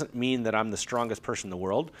again, it doesn't mean that I'm the strongest person in the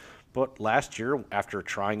world, but last year, after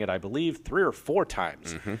trying it, I believe 3 or 4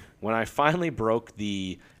 times, when I finally broke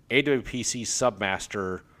the AWPC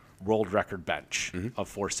Submaster world record bench of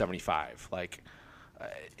 475,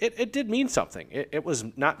 it did mean something. It was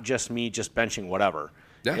not just me just benching whatever.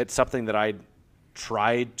 Yeah. It's something that I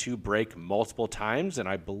tried to break multiple times, and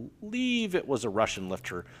I believe it was a Russian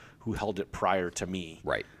lifter who held it prior to me.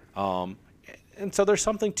 Right. And so there's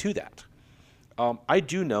something to that. I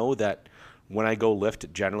do know that when I go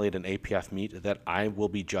lift generally at an APF meet that I will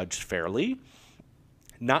be judged fairly,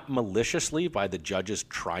 not maliciously by the judges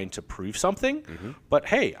trying to prove something, but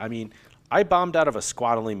hey, I bombed out of a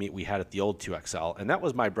squat only meet we had at the old 2XL, and that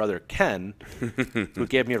was my brother Ken who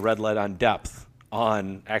gave me a red light on depth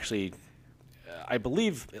on actually I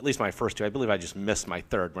believe, at least my first 2, I believe I just missed my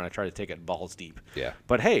third when I tried to take it balls deep. Yeah.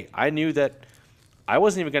 But hey, I knew that I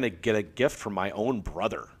wasn't even going to get a gift from my own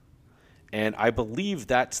brother. And I believe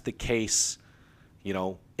that's the case,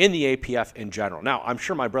 in the APF in general. Now, I'm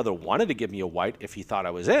sure my brother wanted to give me a white if he thought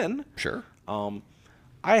I was in. Sure.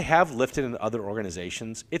 I have lifted in other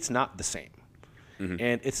organizations. It's not the same.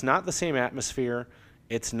 And it's not the same atmosphere.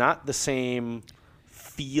 It's not the same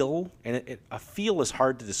feel. And a feel is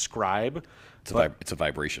hard to describe. It's a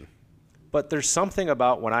vibration. But there's something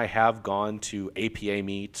about when I have gone to APA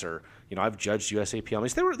meets or, I've judged USAPL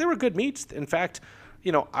meets. They were good meets. In fact,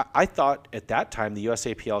 I thought at that time the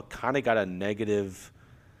USAPL kind of got a negative,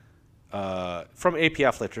 from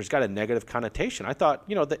APF lifters, got a negative connotation. I thought,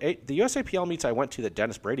 the USAPL meets I went to that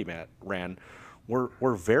Dennis Brady ran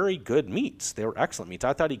were very good meets. They were excellent meets.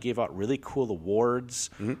 I thought he gave out really cool awards.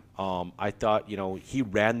 I thought, he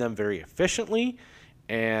ran them very efficiently.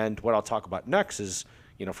 And what I'll talk about next is,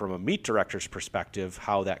 from a meet director's perspective,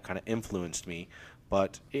 how that kind of influenced me.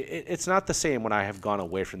 But it's not the same when I have gone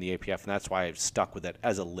away from the APF, and that's why I've stuck with it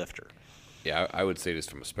as a lifter. Yeah, I would say just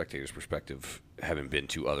from a spectator's perspective, having been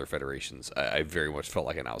to other federations, I very much felt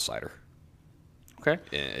like an outsider. Okay.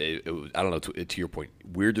 I don't know, to your point,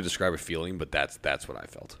 weird to describe a feeling, but that's what I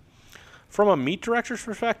felt. From a meet director's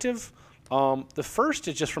perspective, the first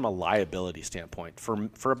is just from a liability standpoint.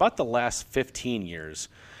 For about the last 15 years,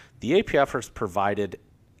 the APF has provided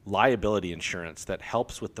liability insurance that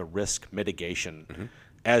helps with the risk mitigation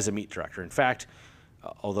as a meet director. In fact,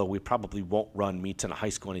 although we probably won't run meets in a high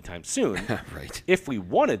school anytime soon, right. If we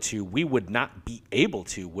wanted to, we would not be able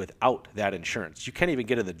to without that insurance. You can't even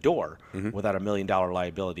get in the door without $1 million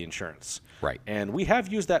liability insurance. Right. And we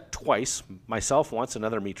have used that twice, myself once,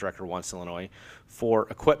 another meet director once in Illinois, for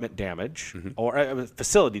equipment damage or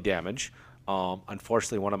facility damage.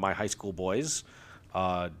 Unfortunately, one of my high school boys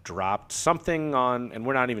dropped something on, and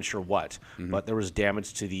we're not even sure what, but there was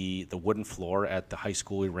damage to the wooden floor at the high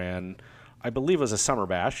school we ran. I believe it was a summer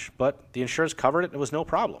bash, but the insurance covered it. It was no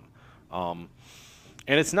problem. And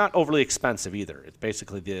it's not overly expensive either. It's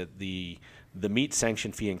basically the meet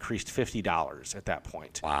sanction fee increased $50 at that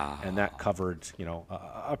point. Wow. And that covered,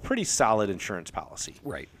 a pretty solid insurance policy.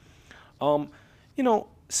 Right.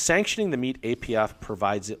 Sanctioning the meet APF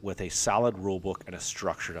provides it with a solid rule book and a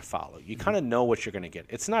structure to follow. You kind of know what you're going to get.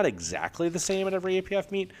 It's not exactly the same at every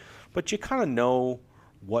APF meet, but you kind of know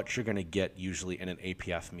what you're going to get usually in an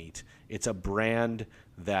APF meet. It's a brand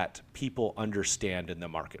that people understand in the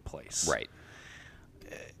marketplace. Right.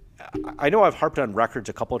 I know I've harped on records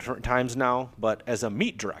a couple of different times now, but as a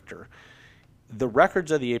meet director, the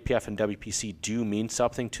records of the APF and WPC do mean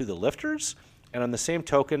something to the lifters. And on the same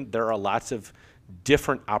token, there are lots of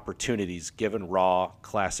different opportunities given raw,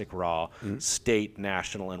 classic raw, state,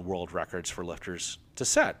 national, and world records for lifters to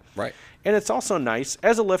set. Right. And it's also nice,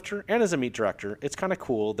 as a lifter and as a meet director, it's kind of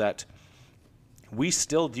cool that we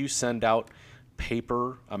still do send out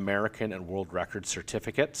paper American and world record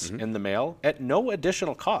certificates in the mail at no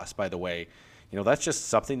additional cost, by the way. That's just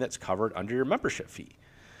something that's covered under your membership fee.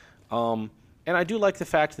 And I do like the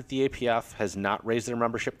fact that the APF has not raised their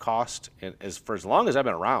membership cost for as long as I've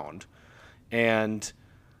been around. And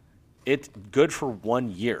it's good for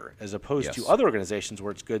 1 year as opposed to other organizations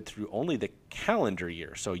where it's good through only the calendar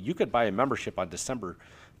year. So you could buy a membership on December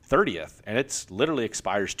 30th, and it literally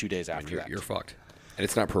expires 2 days after that. You're fucked. And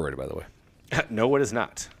it's not prorated, by the way. No, it is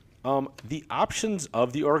not. The options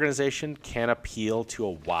of the organization can appeal to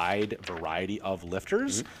a wide variety of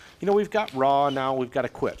lifters. We've got raw now, we've got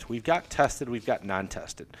equipped, we've got tested, we've got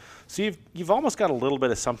non-tested. So you've almost got a little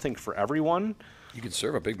bit of something for everyone. You can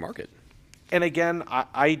serve a big market. And again,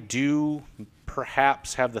 I do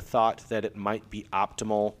perhaps have the thought that it might be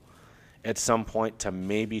optimal at some point to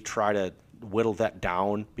maybe try to whittle that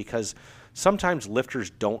down, because sometimes lifters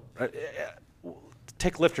don't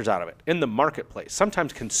take lifters out of it in the marketplace.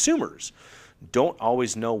 Sometimes consumers don't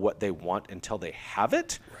always know what they want until they have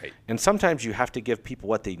it. Right. And sometimes you have to give people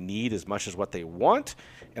what they need as much as what they want.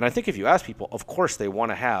 And I think if you ask people, of course they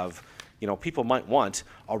want to have, people might want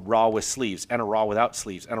a raw with sleeves and a raw without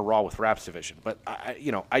sleeves and a raw with wraps division. But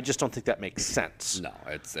I just don't think that makes sense. No,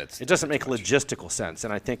 it doesn't make logistical sense.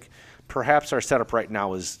 And I think perhaps our setup right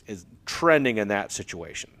now is trending in that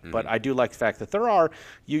situation. But I do like the fact that there are,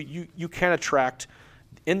 you can attract,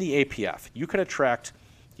 in the APF, you can attract,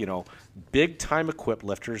 big time equipped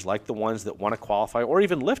lifters like the ones that want to qualify or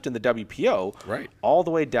even lift in the WPO, right, all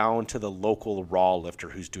the way down to the local raw lifter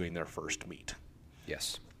who's doing their first meet.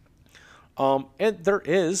 Yes. And there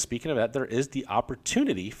is the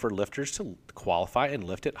opportunity for lifters to qualify and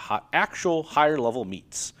lift at actual higher level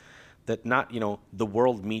meets, that not, the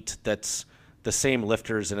world meet that's the same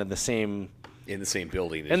lifters and in the same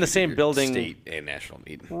building. In the same building. State and national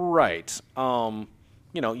meet. Right.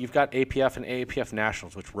 You've got APF and AAPF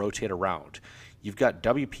nationals, which rotate around. You've got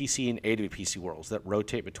WPC and AWPC worlds that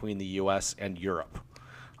rotate between the U.S. and Europe.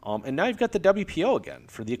 And now you've got the WPO again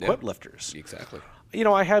for the equipped lifters. Exactly.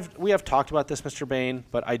 We have talked about this, Mr. Bain,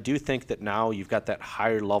 but I do think that now you've got that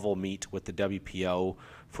higher level meet with the WPO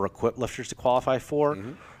for equipped lifters to qualify for.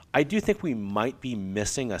 I do think we might be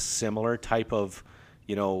missing a similar type of,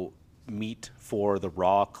 meet for the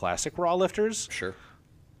classic raw lifters. Sure.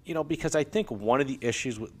 Because I think one of the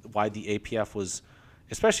issues with why the APF was,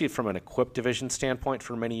 especially from an equipped division standpoint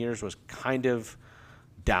for many years, was kind of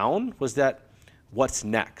down, was that what's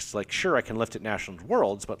next? Like, sure, I can lift at Nationals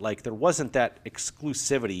Worlds, but there wasn't that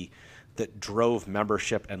exclusivity that drove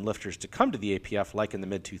membership and lifters to come to the APF, like in the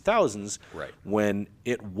mid-2000s, Right. when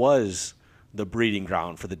it was the breeding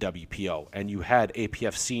ground for the WPO. And you had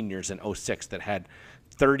APF seniors in '06 that had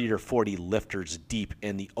 30 or 40 lifters deep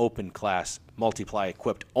in the open class, multiply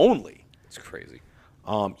equipped only. It's crazy.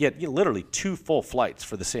 You had literally 2 full flights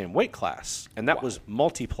for the same weight class, and that was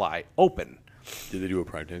multiply open. Did they do a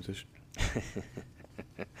primetime session?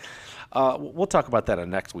 We'll talk about that in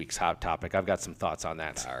next week's Hot Topic. I've got some thoughts on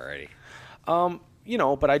that. Alrighty.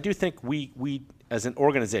 But I do think we as an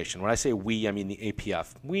organization, when I say we, I mean the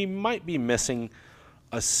APF, we might be missing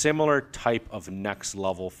a similar type of next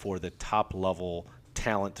level for the top level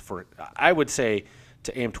talent for, I would say,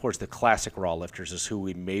 to aim towards the classic raw lifters is who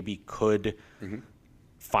we maybe could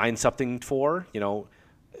find something for,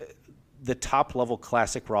 the top level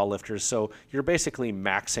classic raw lifters. So you're basically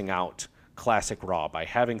maxing out classic raw by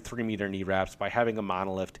having 3-meter knee wraps, by having a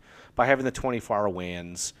monolift, by having the 24-hour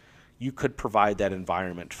weigh-ins. You could provide that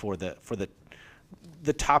environment for the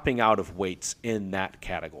topping out of weights in that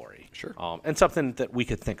category. Sure. And something that we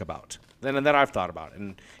could think about. And that I've thought about.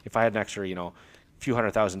 And if I had an extra, few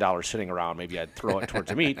 $100,000 sitting around, maybe I'd throw it towards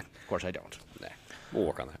the meet. Of course, I don't. Nah, we'll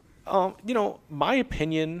work on that. My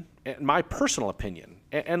opinion, my personal opinion,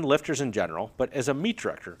 and lifters in general, but as a meet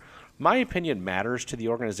director, my opinion matters to the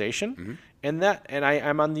organization, and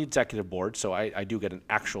I'm on the executive board, so I do get an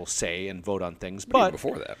actual say and vote on things. But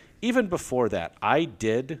even before that, I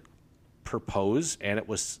did propose, and it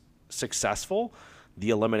was successful,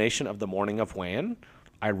 the elimination of the morning of weigh-in.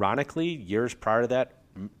 Ironically, years prior to that,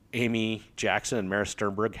 Amy Jackson and Mara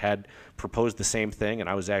Sternberg had proposed the same thing, and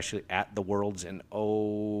I was actually at the Worlds in I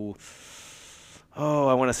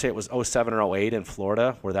want to say it was 07 or 08 in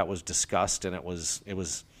Florida, where that was discussed, and it was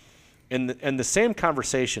in the same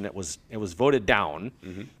conversation. It was voted down.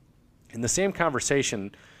 In the same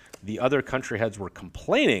conversation, the other country heads were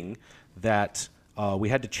complaining that we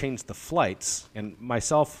had to change the flights, and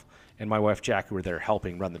myself and my wife Jackie were there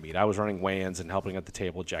helping run the meet. I was running weigh-ins and helping at the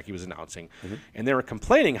table. Jackie was announcing, and they were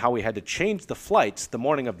complaining how we had to change the flights the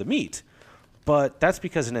morning of the meet. But that's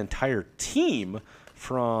because an entire team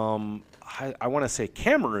from, I want to say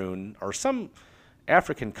Cameroon or some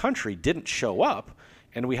African country didn't show up,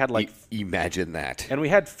 and we had imagine that. And we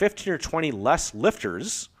had 15 or 20 less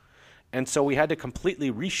lifters, and so we had to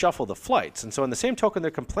completely reshuffle the flights. And so in the same token,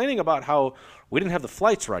 they're complaining about how we didn't have the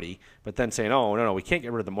flights ready, but then saying, oh, no, we can't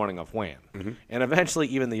get rid of the morning of weigh-in. And eventually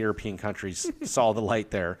even the European countries saw the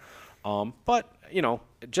light there. But,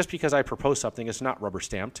 just because I proposed something, it's not rubber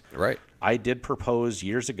stamped. Right. I did propose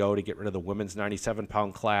years ago to get rid of the women's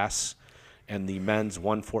 97-pound class and the men's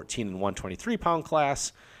 114 and 123-pound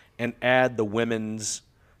class and add the women's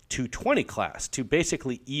 220 class to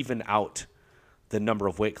basically even out the number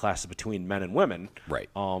of weight classes between men and women. Right.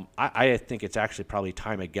 I think it's actually probably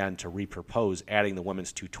time again to repropose adding the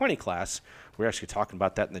women's 220 class. We're actually talking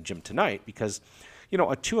about that in the gym tonight because,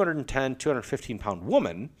 a 210, 215-pound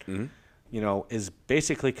woman, is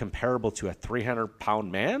basically comparable to a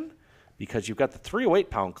 300-pound man because you've got the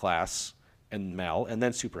 308-pound class in male and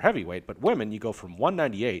then super heavyweight. But women, you go from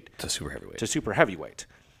 198 to super heavyweight.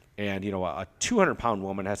 And, a 200-pound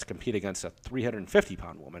woman has to compete against a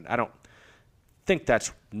 350-pound woman. I don't think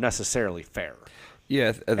that's necessarily fair.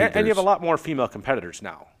 Yeah, and you have a lot more female competitors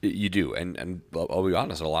now. You do, and I'll be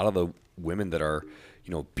honest, a lot of the women that are,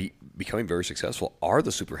 becoming very successful are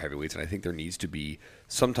the super heavyweights, and I think there needs to be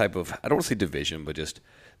some type of, I don't want to say division, but just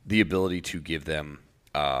the ability to give them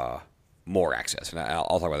more access. And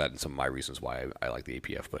I'll talk about that in some of my reasons why I like the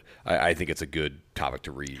APF, but I think it's a good topic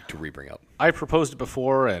to bring up. I proposed it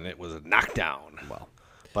before, and it was a knockdown. Well,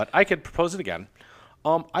 but I could propose it again.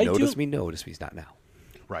 Notice me's not now.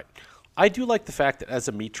 Right. I do like the fact that as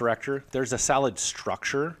a meet director, there's a solid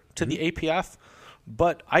structure to the APF,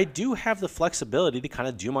 but I do have the flexibility to kind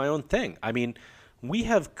of do my own thing. I mean, we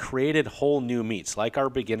have created whole new meets, like our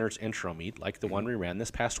beginner's intro meet, like the one we ran this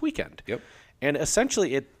past weekend. Yep. And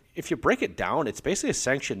essentially, if you break it down, it's basically a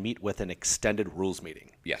sanctioned meet with an extended rules meeting.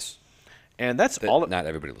 Yes. And that's all. Not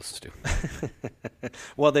everybody listens to.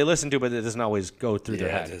 Well, they listen to, but it doesn't always go through their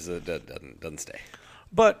head. It doesn't stay.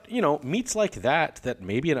 But, meets like that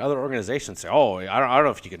maybe in other organizations say, oh, I don't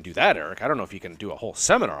know if you can do that, Eric. I don't know if you can do a whole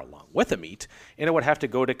seminar along with a meet. And it would have to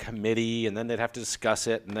go to committee, and then they'd have to discuss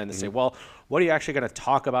it, and then they say, well, what are you actually going to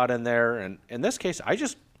talk about in there? And in this case, I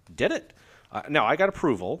just did it. Now, I got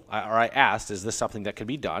approval, or I asked, is this something that could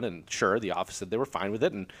be done? And sure, the office said they were fine with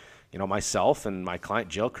it. And, myself and my client,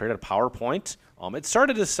 Jill, created a PowerPoint. It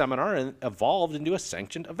started as a seminar and evolved into a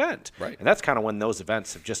sanctioned event. Right. And that's kind of when those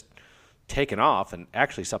events have just taken off, and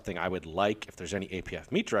actually something I would like, if there's any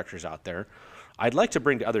APF meet directors out there, I'd like to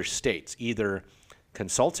bring to other states, either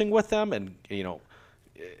consulting with them and,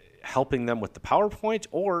 helping them with the PowerPoint,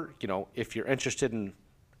 or, if you're interested in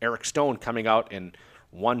Eric Stone coming out and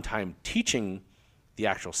one time teaching the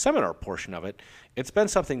actual seminar portion of it, it's been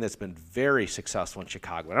something that's been very successful in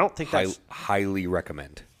Chicago. And I don't think that's highly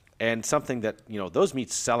recommend. And something that, those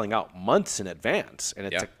meets selling out months in advance.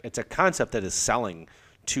 And it's a concept that is selling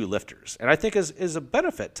to lifters, and I think is a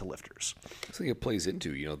benefit to lifters. I think it plays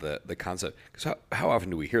into, the concept. Because how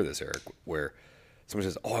often do we hear this, Eric, where someone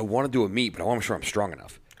says, "Oh, I want to do a meet, but I want to make sure I'm strong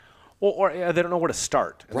enough." Well, or they don't know where to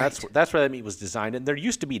start. And Right. That's where that meet was designed. And there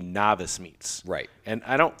used to be novice meets. Right. And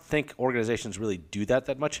I don't think organizations really do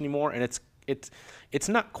that much anymore. And it's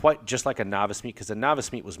not quite just like a novice meet, because a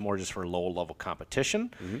novice meet was more just for low-level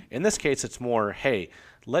competition. Mm-hmm. In this case, it's more, hey,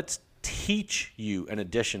 let's teach you in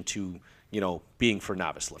addition to, being for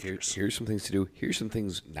novice lifters. Here's some things to do. Here's some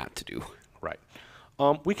things not to do. Right.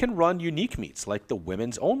 We can run unique meets like the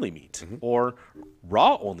women's only meet, or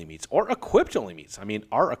raw only meets, or equipped only meets. I mean,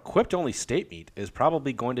 our equipped only state meet is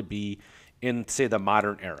probably going to be in, say, the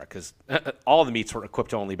modern era, because all the meets were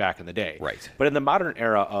equipped only back in the day. Right. But in the modern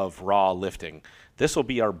era of raw lifting, this will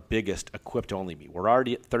be our biggest equipped only meet. We're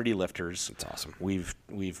already at 30 lifters. That's awesome. We've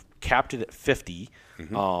capped it at 50.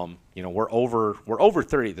 We're over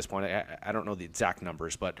 30 at this point. I don't know the exact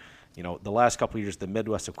numbers, but the last couple of years, the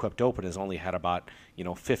Midwest Equipped Open has only had about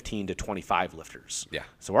 15 to 25 lifters. Yeah.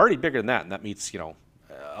 So we're already bigger than that, and that meets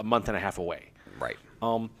a month and a half away. Right.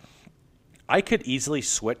 I could easily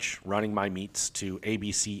switch running my meets to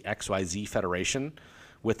ABC XYZ Federation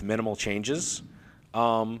with minimal changes.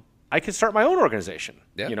 I could start my own organization.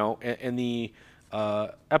 Yeah. In the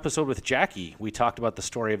episode with Jackie, we talked about the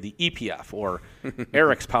story of the EPF, or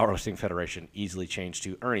Eric's Powerlifting Federation, easily changed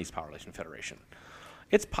to Ernie's Powerlifting Federation.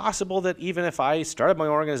 It's possible that even if I started my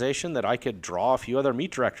organization, that I could draw a few other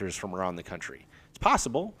meet directors from around the country. It's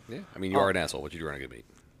possible. Yeah. I mean, you are an asshole. What you do run a good meet?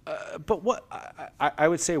 But what I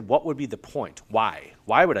would say, what would be the point? Why?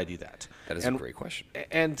 Why would I do that? That is a great question.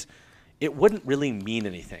 And it wouldn't really mean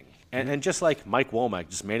anything. And just like Mike Womack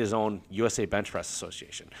just made his own USA Bench Press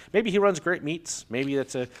Association. Maybe he runs great meets. Maybe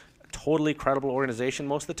that's a totally credible organization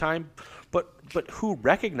most of the time. But who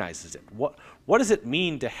recognizes it? What does it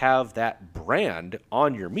mean to have that brand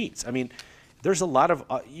on your meets? I mean, there's a lot of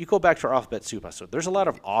you go back to our Alphabet Soup episode. There's a lot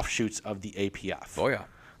of offshoots of the APF. Oh, yeah.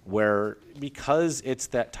 Where, because it's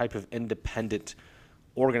that type of independent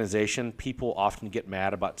organization, people often get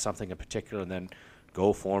mad about something in particular and then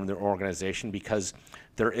go form their organization, because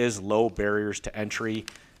there is low barriers to entry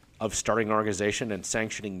of starting an organization and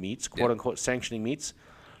sanctioning meets, quote-unquote sanctioning meets.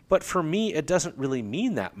 But for me, it doesn't really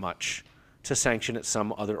mean that much to sanction at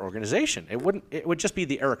some other organization. It would just be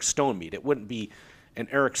the Eric Stone meet. It wouldn't be an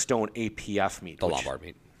Eric Stone APF meet. The Lombard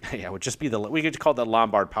meet. Yeah, it would just be we could call it the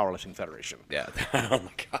Lombard Powerlifting Federation. Yeah. Oh,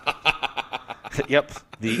 my God. Yep,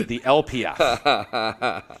 the LPF.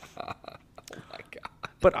 Oh, my God.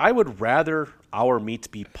 But I would rather our meets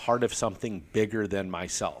be part of something bigger than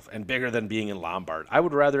myself and bigger than being in Lombard. I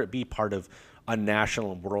would rather it be part of a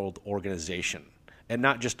national and world organization and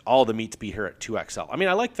not just all the meets be here at 2XL. I mean,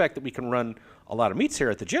 I like the fact that we can run a lot of meets here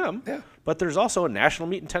at the gym, but there's also a national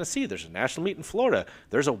meet in Tennessee. There's a national meet in Florida.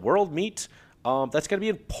 There's a world meet that's going to be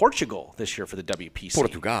in Portugal this year for the WPC.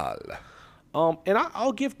 Portugal. And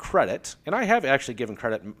I'll give credit, and I have actually given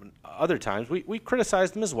credit other times. We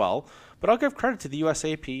criticized them as well, but I'll give credit to the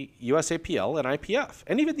USAPL and IPF,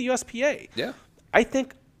 and even the USPA. Yeah. I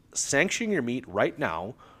think sanctioning your meet right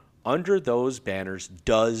now under those banners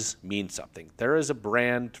does mean something. There is a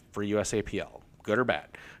brand for USAPL, good or bad.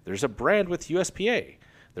 There's a brand with USPA.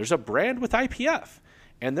 There's a brand with IPF.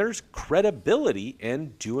 And there's credibility in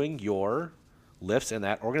doing your lifts in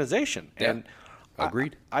that organization. Yeah. And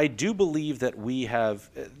Agreed. I do believe that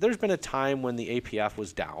there's been a time when the APF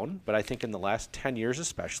was down, but I think in the last 10 years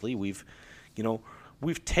especially, we've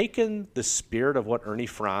taken the spirit of what Ernie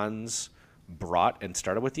Franz brought and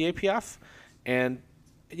started with the APF. And,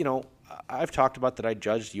 I've talked about that I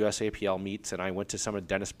judged USAPL meets, and I went to some of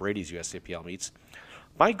Dennis Brady's USAPL meets.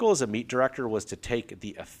 My goal as a meet director was to take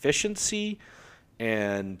the efficiency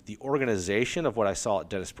and the organization of what I saw at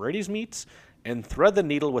Dennis Brady's meets and thread the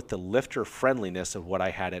needle with the lifter friendliness of what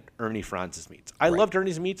I had at Ernie Franz's meets. I loved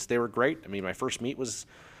Ernie's meets. They were great. I mean, my first meet was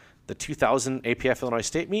the 2000 APF Illinois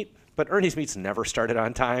State meet, but Ernie's meets never started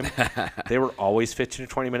on time. They were always 15 to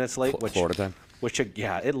 20 minutes late. Florida time.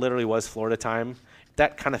 It literally was Florida time.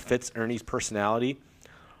 That kind of fits Ernie's personality.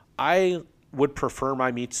 I would prefer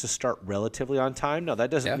my meets to start relatively on time. Now, that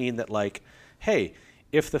doesn't mean that, hey,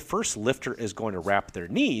 if the first lifter is going to wrap their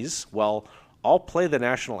knees, well, I'll play the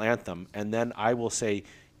national anthem, and then I will say,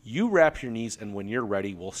 you wrap your knees, and when you're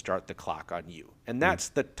ready, we'll start the clock on you. And that's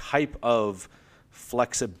the type of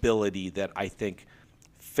flexibility that I think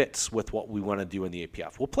fits with what we want to do in the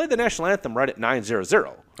APF. We'll play the national anthem right at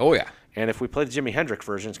 9:00. Oh, yeah. And if we play the Jimi Hendrix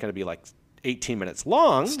version, it's going to be like 18 minutes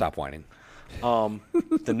long. Stop whining.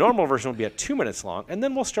 The normal version will be at 2 minutes long, and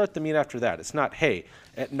then we'll start the meet after that. It's not, hey,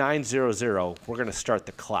 at 9:00, we're going to start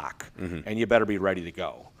the clock, and you better be ready to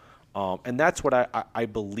go. And that's what I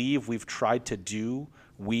believe we've tried to do.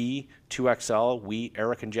 We, 2XL, we,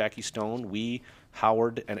 Eric and Jackie Stone, we,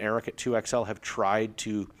 Howard and Eric at 2XL have tried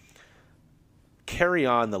to carry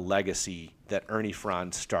on the legacy that Ernie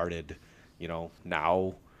Franz started,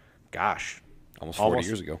 now, gosh. Almost 40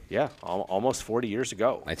 years ago. Yeah, almost 40 years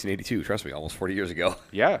ago. 1982, trust me, almost 40 years ago.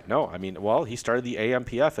 Yeah, no, I mean, well, he started the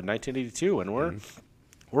AMPF in 1982, and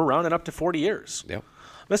we're rounding up to 40 years. Yep.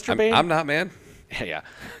 Mr. Bain. I'm not, man. Yeah.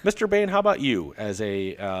 Mr. Bain, how about you as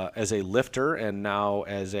a lifter and now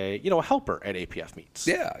as a helper at APF meets?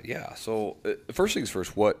 Yeah. So first things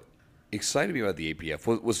first, what excited me about the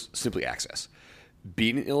APF was simply access.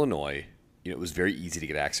 Being in Illinois, it was very easy to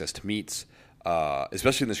get access to meets,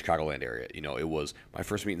 especially in the Chicagoland area. It was my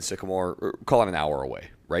first meet in Sycamore, or call it an hour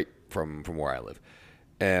away, right, from where I live.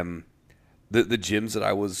 The gyms that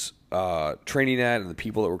I was training at and the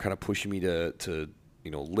people that were kind of pushing me to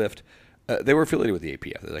lift, they were affiliated with the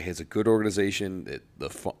APF. They're like, hey, it's a good organization.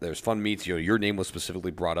 There's fun meets. Your name was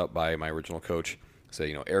specifically brought up by my original coach.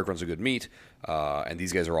 Say, Eric runs a good meet, and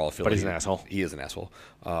these guys are all affiliated. But he's an asshole. He is an asshole.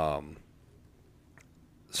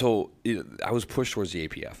 So I was pushed towards the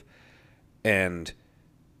APF. And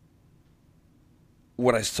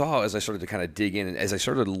what I saw as I started to kind of dig in and as I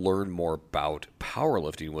started to learn more about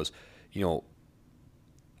powerlifting was,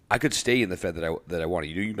 I could stay in the Fed that I wanted.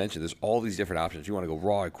 You mentioned there's all these different options. You want to go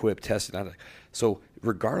raw, equip, test, and so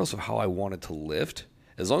regardless of how I wanted to lift,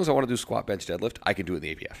 as long as I want to do squat, bench, deadlift, I can do it in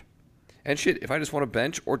the APF. And shit, if I just want to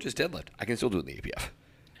bench or just deadlift, I can still do it in the APF.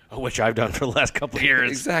 Which I've done for the last couple of years.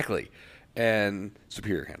 Exactly. And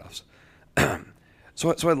superior handoffs.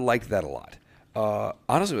 So I liked that a lot.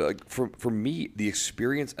 Honestly, like for me, the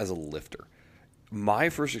experience as a lifter, my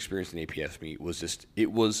first experience in APF meet was just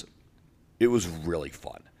it was really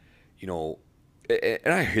fun.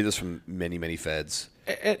 And I hear this from many feds.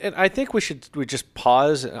 And I think we just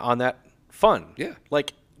pause on that fun. Yeah.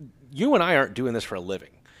 Like, you and I aren't doing this for a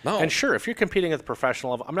living. No. And sure, if you're competing at the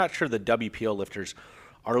professional level, I'm not sure the WPO lifters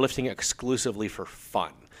are lifting exclusively for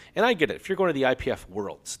fun. And I get it. If you're going to the IPF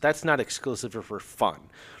Worlds, that's not exclusive for fun.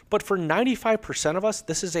 But for 95% of us,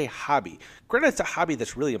 this is a hobby. Granted, it's a hobby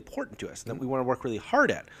that's really important to us and that we want to work really hard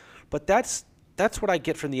at. But that's what I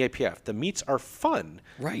get from the APF. The meets are fun.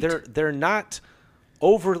 Right. They're not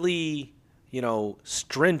overly,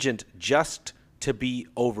 stringent just to be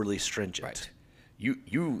overly stringent. Right.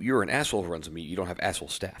 You're an asshole who runs a meet. You don't have asshole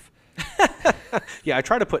staff. Yeah, I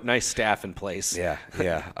try to put nice staff in place. Yeah.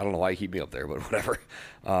 I don't know why you keep me up there, but whatever.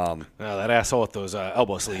 That asshole with those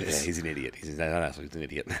elbow sleeves. Yeah, he's an idiot. He's not an asshole. He's an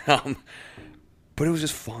idiot. But it was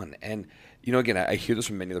just fun. And, again, I hear this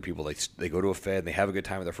from many other people. They go to a Fed and they have a good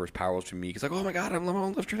time with their first powerlifting meet. It's like, oh, my God, I'm a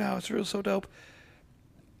lifter now. It's really so dope.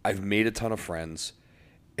 I've made a ton of friends.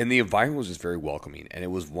 And the environment was just very welcoming. And it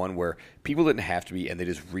was one where people didn't have to be, and they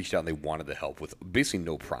just reached out and they wanted to help with basically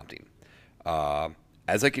no prompting.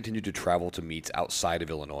 As I continued to travel to meets outside of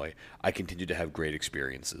Illinois, I continued to have great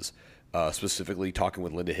experiences. Specifically talking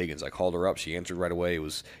with Linda Higgins. I called her up. She answered right away. It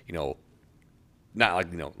was, not like,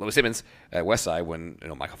 Lois Simmons at Westside when,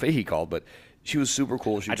 Michael Fahey called, but she was super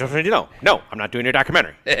cool. I just wanted you to know. No, I'm not doing your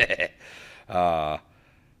documentary.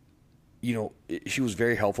 She was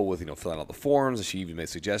very helpful with, filling out the forms. She even made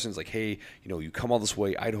suggestions like, hey, you come all this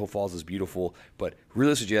way. Idaho Falls is beautiful, but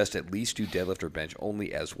really suggest at least do deadlift or bench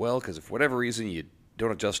only as well, because if for whatever reason you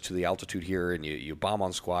don't adjust to the altitude here and you bomb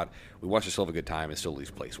on squat, we want you to still have a good time and still at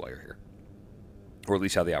least place while you're here, or at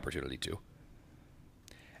least have the opportunity to.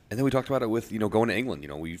 And then we talked about it with, going to England.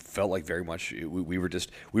 We felt like very much we were just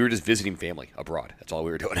visiting family abroad. That's all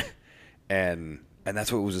we were doing. And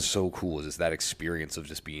that's what was just so cool is that experience of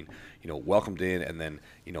just being, welcomed in and then,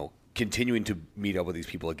 continuing to meet up with these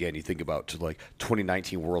people again. You think about to like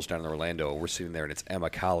 2019 Worlds down in Orlando. We're sitting there and it's Emma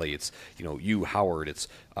Colley. It's, you, Howard. It's,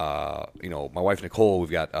 my wife, Nicole. We've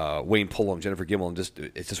got Wayne Pullum, Jennifer Gimmel.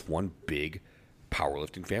 And it's just one big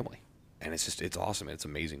powerlifting family. And it's awesome. And it's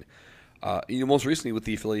amazing. Most recently with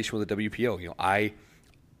the affiliation with the WPO,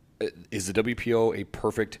 is the WPO a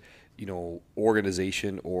perfect,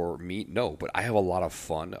 organization or meet? No, but I have a lot of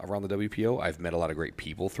fun around the WPO. I've met a lot of great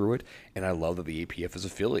people through it, and I love that the APF is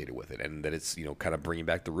affiliated with it, and that it's, kind of bringing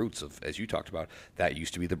back the roots of, as you talked about, that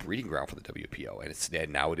used to be the breeding ground for the WPO,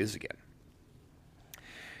 and now it is again.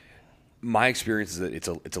 My experience is that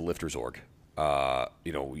it's a lifters org.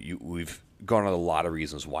 We've gone on a lot of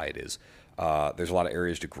reasons why it is. There's a lot of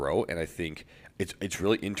areas to grow, and I think it's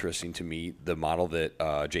really interesting to me the model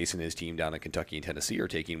that Jason and his team down in Kentucky and Tennessee are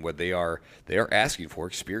taking, where they are asking for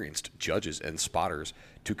experienced judges and spotters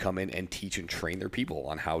to come in and teach and train their people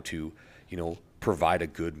on how to, provide a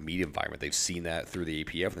good meet environment. They've seen that through the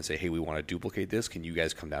APF, and they say, hey, we want to duplicate this. Can you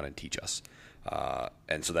guys come down and teach us?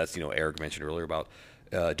 And so that's, Eric mentioned earlier about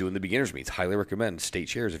doing the beginners meets. Highly recommend state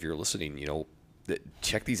chairs if you're listening,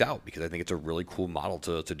 check these out, because I think it's a really cool model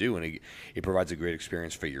to do, and it provides a great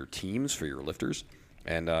experience for your teams, for your lifters.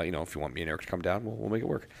 And, if you want me and Eric to come down, we'll make it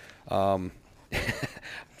work. Sorry,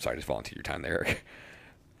 just volunteer your time there, Eric.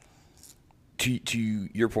 To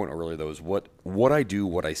your point earlier, though, is what I do,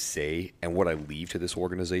 what I say, and what I leave to this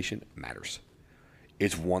organization matters.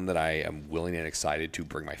 It's one that I am willing and excited to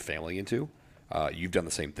bring my family into. You've done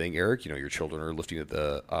the same thing, Eric. Your children are lifting at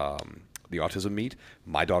the autism meet.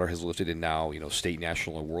 My daughter has lifted in now, state,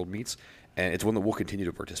 national, and world meets, and it's one that we'll continue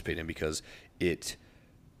to participate in because it's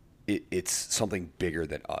something bigger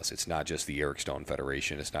than us. It's not just the Eric Stone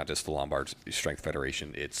Federation. It's not just the Lombard Strength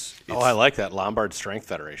Federation. It's I like that, Lombard Strength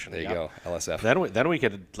Federation. There you go, LSF. Then we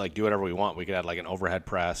could do whatever we want. We could add an overhead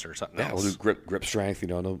press or something else. We'll do grip strength.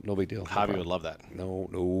 No big deal. Javi would love that.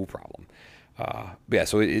 No problem. But yeah,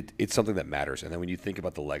 so it's something that matters. And then when you think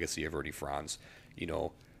about the legacy of Ernie Franz,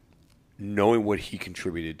 knowing what he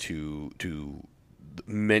contributed to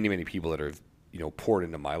many, many people that have poured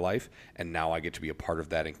into my life, and now I get to be a part of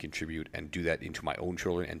that and contribute and do that into my own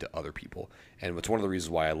children and to other people. And it's one of the reasons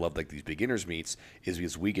why I love these beginners meets is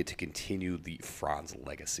because we get to continue the Franz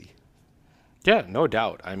legacy. Yeah, no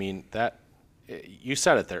doubt. I mean, that you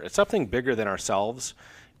said it there. It's something bigger than ourselves,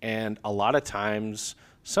 and a lot of times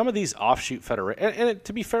some of these offshoot federations, and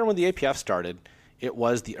to be fair, when the APF started, it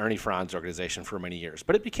was the Ernie Franz organization for many years,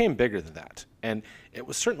 but it became bigger than that. And it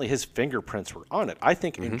was certainly his fingerprints were on it. I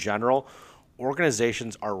think in general,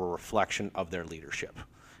 organizations are a reflection of their leadership.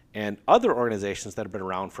 And other organizations that have been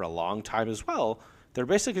around for a long time as well, they're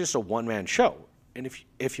basically just a one-man show. And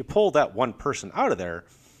if you pull that one person out of there,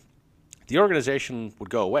 the organization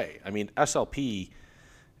would go away. I mean, SLP,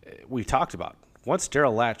 we talked about. Once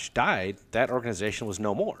Daryl Latch died, that organization was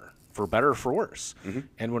no more, for better or for worse.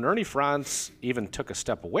 And when Ernie Franz even took a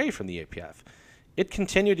step away from the APF, it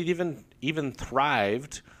continued, it even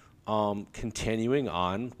thrived, continuing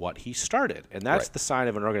on what he started. And that's the sign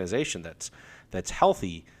of an organization that's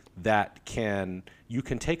healthy, that you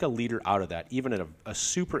can take a leader out of that, even a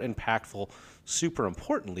super impactful, super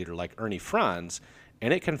important leader like Ernie Franz,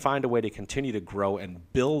 and it can find a way to continue to grow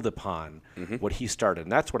and build upon what he started.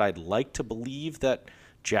 And that's what I'd like to believe, that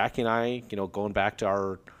Jackie and I, going back to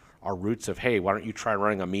our roots of, hey, why don't you try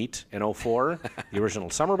running a meet in 2004, the original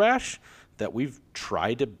Summer Bash, that we've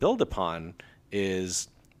tried to build upon is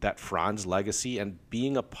that Franz legacy and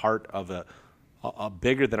being a part of a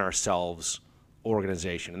bigger than ourselves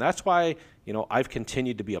organization. And that's why, I've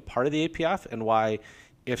continued to be a part of the APF, and why,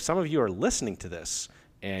 if some of you are listening to this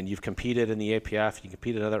and you've competed in the APF, you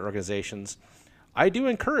competed in other organizations, I do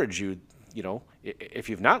encourage you, if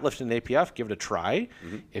you've not lifted an APF, give it a try.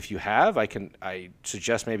 If you have, I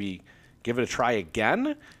suggest maybe give it a try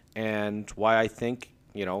again. And why I think,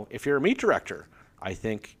 if you're a meet director, I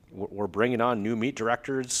think we're bringing on new meet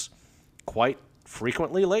directors quite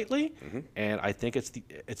frequently lately, and I think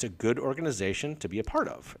it's a good organization to be a part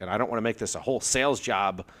of. And I don't want to make this a whole sales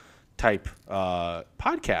job type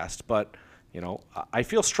podcast, but I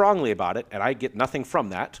feel strongly about it, and I get nothing from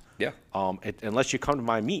that. Yeah. Unless you come to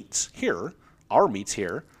my meets here, our meets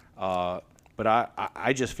here, but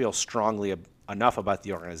I just feel strongly enough about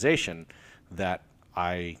the organization that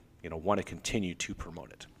I want to continue to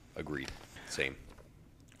promote it. Agreed. Same.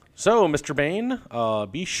 So, Mr. Bain,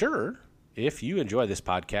 be sure, if you enjoy this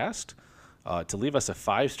podcast, to leave us a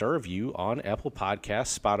 5-star review on Apple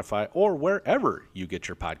Podcasts, Spotify, or wherever you get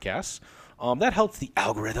your podcasts. That helps the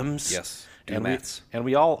algorithms. Yes, and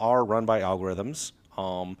we all are run by algorithms.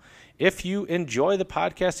 If you enjoy the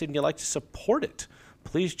podcast and you'd like to support it,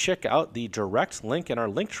 please check out the direct link in our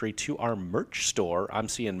link tree to our merch store. I'm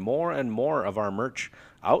seeing more and more of our merch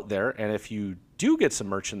out there, and if you do get some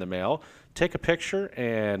merch in the mail, take a picture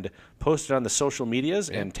and post it on the social medias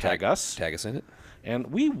and tag us. Tag us in it. And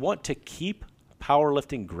we want to keep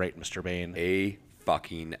powerlifting great, Mr. Bain. A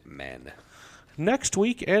fucking man. Next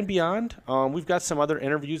week and beyond, we've got some other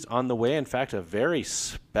interviews on the way. In fact, a very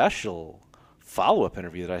special follow-up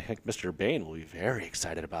interview that I think Mr. Bain will be very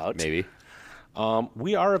excited about. Maybe.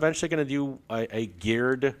 We are eventually going to do a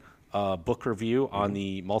geared book review on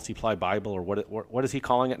the Multiply Bible, or what is he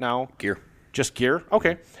calling it now? Gear. Just gear?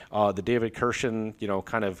 Okay. The David Kirshen,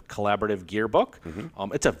 kind of collaborative gear book.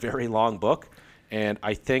 It's a very long book, and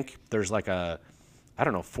I think there's like a I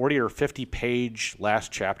don't know, 40 or 50 page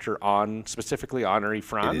last chapter specifically on Ernie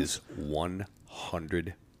Franz. It is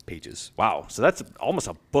 100 pages. Wow. So that's almost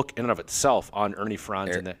a book in and of itself on Ernie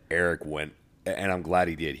Franz. Eric went, and I'm glad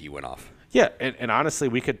he did. He went off. Yeah, and honestly,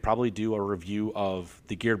 we could probably do a review of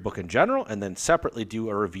the Geared book in general, and then separately do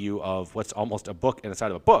a review of what's almost a book inside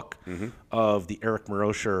of a book of the Eric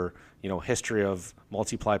Marosher, history of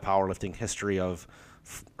multiply powerlifting, history of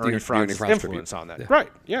Ernie Franz's influence on that. Yeah. Right.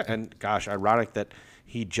 Yeah, and gosh, ironic that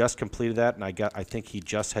he just completed that, and I think he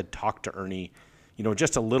just had talked to Ernie,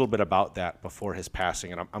 just a little bit about that before his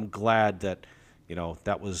passing, and I'm glad that,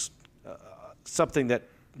 that was something that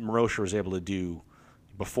Marosher was able to do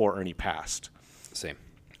before Ernie passed. Same.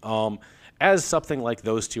 As something like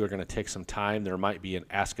those two are going to take some time, there might be an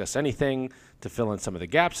Ask Us Anything to fill in some of the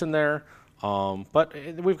gaps in there. But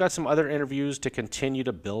we've got some other interviews to continue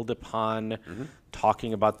to build upon,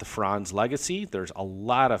 talking about the Franz legacy. There's a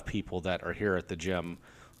lot of people that are here at the gym,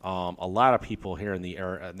 a lot of people here in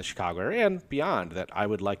the Chicago area and beyond that I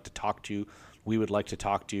would like to talk to. We would like to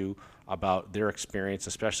talk to about their experience,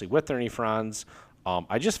 especially with Ernie Franz.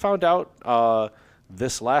 I just found out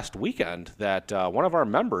this last weekend that one of our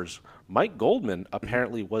members, Mike Goldman,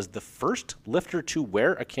 apparently was the first lifter to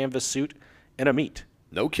wear a canvas suit in a meet.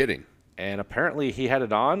 No kidding. And apparently he had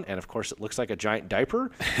it on, and of course it looks like a giant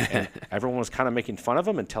diaper, and everyone was kind of making fun of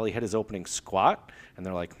him until he had his opening squat, and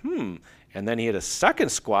they're like, And then he had a second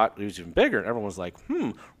squat, it was even bigger, and everyone was like,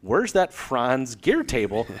 where's that Franz gear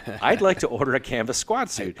table? I'd like to order a canvas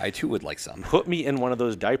squat suit. I too would like some. Put me in one of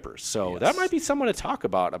those diapers. So that might be someone to talk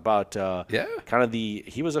about kind of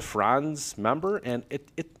he was a Franz member, and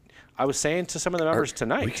I was saying to some of the members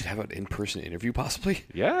tonight. We could have an in-person interview possibly?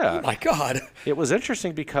 Yeah. Oh, my God. It was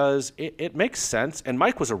interesting because it makes sense, and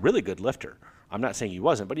Mike was a really good lifter. I'm not saying he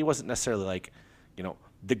wasn't, but he wasn't necessarily like,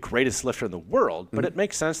 the greatest lifter in the world, but it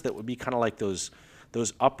makes sense that it would be kind of like those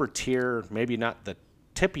upper tier, maybe not the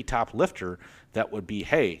tippy top lifter that would be,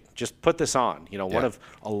 hey, just put this on. One of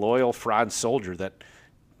a loyal Franz soldier that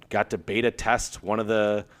got to beta test one of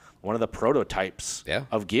the prototypes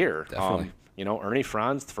of gear. Definitely. Ernie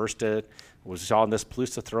Franz, the first was on this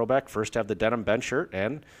Palooza throwback, first to have the denim bench shirt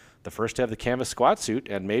and the first to have the canvas squat suit,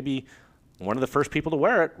 and maybe one of the first people to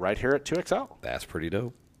wear it right here at 2XL. That's pretty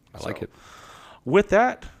dope. I like it. With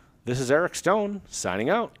that, this is Eric Stone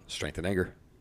signing out. Strength and anger.